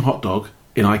 Exact same hot dog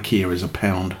in IKEA is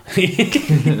 £1.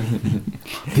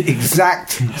 The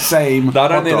exact same. I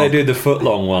don't think they do the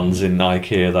foot-long ones in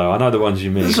IKEA, though. I know the ones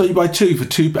you mean. So you buy 2 for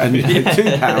 £2 and you pay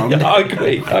 £2. Yeah, I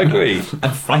agree.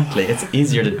 And frankly, it's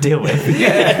easier to deal with.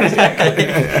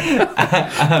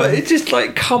 But it's just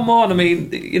come on. I mean,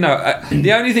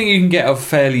 the only thing you can get of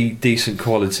fairly decent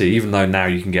quality, even though now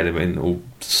you can get them in all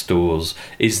stores,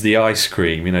 is the ice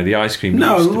cream. The ice cream.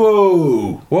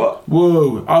 Whoa. What?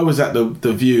 Whoa. I was at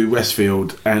the View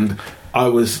Westfield and I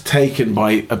was taken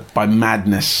by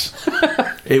madness.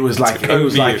 It was like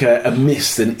a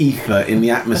mist and ether in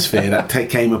the atmosphere that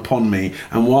came upon me.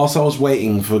 And whilst I was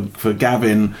waiting for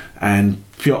Gavin and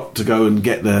Piotr to go and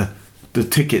get the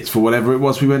tickets for whatever it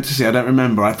was we went to see, I don't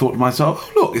remember, I thought to myself,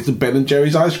 oh look, it's a Ben and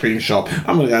Jerry's ice cream shop.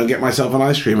 I'm going to go and get myself an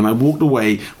ice cream. And I walked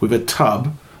away with a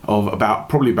tub of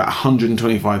probably about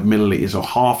 125 millilitres or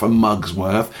half a mug's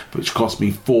worth, which cost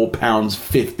me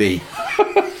 £4.50.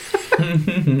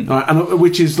 And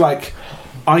which is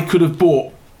I could have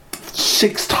bought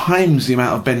 6 times the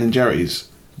amount of Ben and Jerry's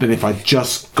than if I'd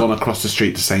just gone across the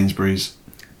street to Sainsbury's.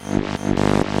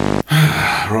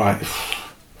 Right.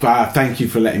 Thank you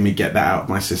for letting me get that out of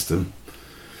my system.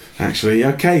 Actually,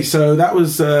 okay, so that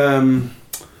was the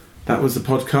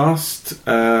podcast.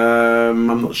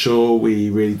 I'm not sure we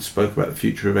really spoke about the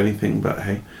future of anything, but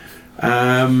hey.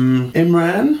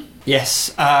 Imran,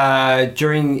 Yes, whilst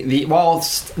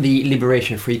the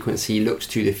Liberation Frequency looks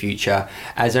to the future,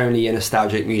 as only a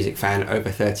nostalgic music fan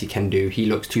over 30 can do, he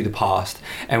looks to the past,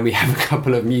 and we have a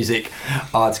couple of music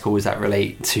articles that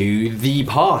relate to the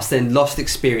past and lost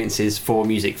experiences for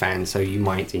music fans, so you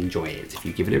might enjoy it if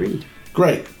you give it a read.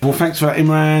 Great. Well, thanks for that,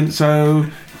 Imran. So,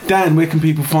 Dan, where can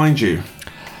people find you?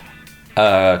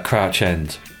 Crouch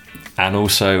End, and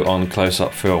also on Close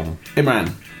Up Film.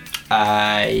 Imran.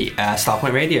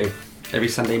 Starpoint Radio every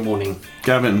Sunday morning.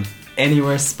 Gavin.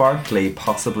 Anywhere sparkly,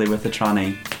 possibly with a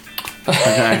tranny.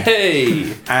 Okay.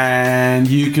 Hey! And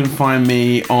you can find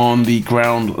me on the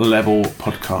Ground Level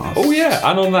podcast. Oh yeah,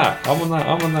 and on that. I'm on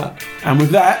that. And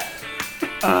with that,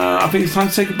 I think it's time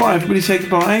to say goodbye. Everybody say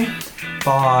goodbye.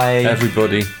 Bye.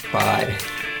 Everybody. Bye.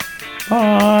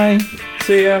 Bye.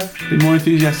 See ya. Be more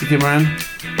enthusiastic, Imran.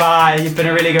 Bye. You've been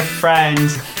a really good friend.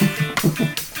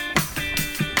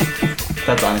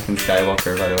 That's Anakin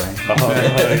Skywalker, by the way. Oh,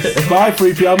 nice. Bye,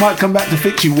 3P. I might come back to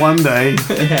fix you one day.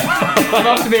 I'm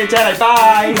off to be a Jedi.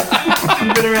 Bye.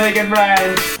 You've been a really good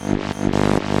friend.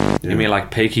 You mean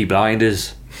like Peaky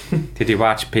Blinders? Did you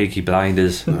watch Peaky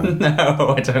Blinders?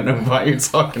 No, I don't know what you're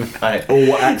talking about. Or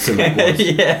what accent it was.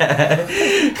 Yeah.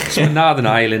 It's from Northern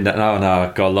Ireland. No,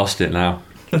 I got lost it now.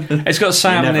 It's got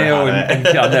Sam You never Neill had and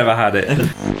I never had it.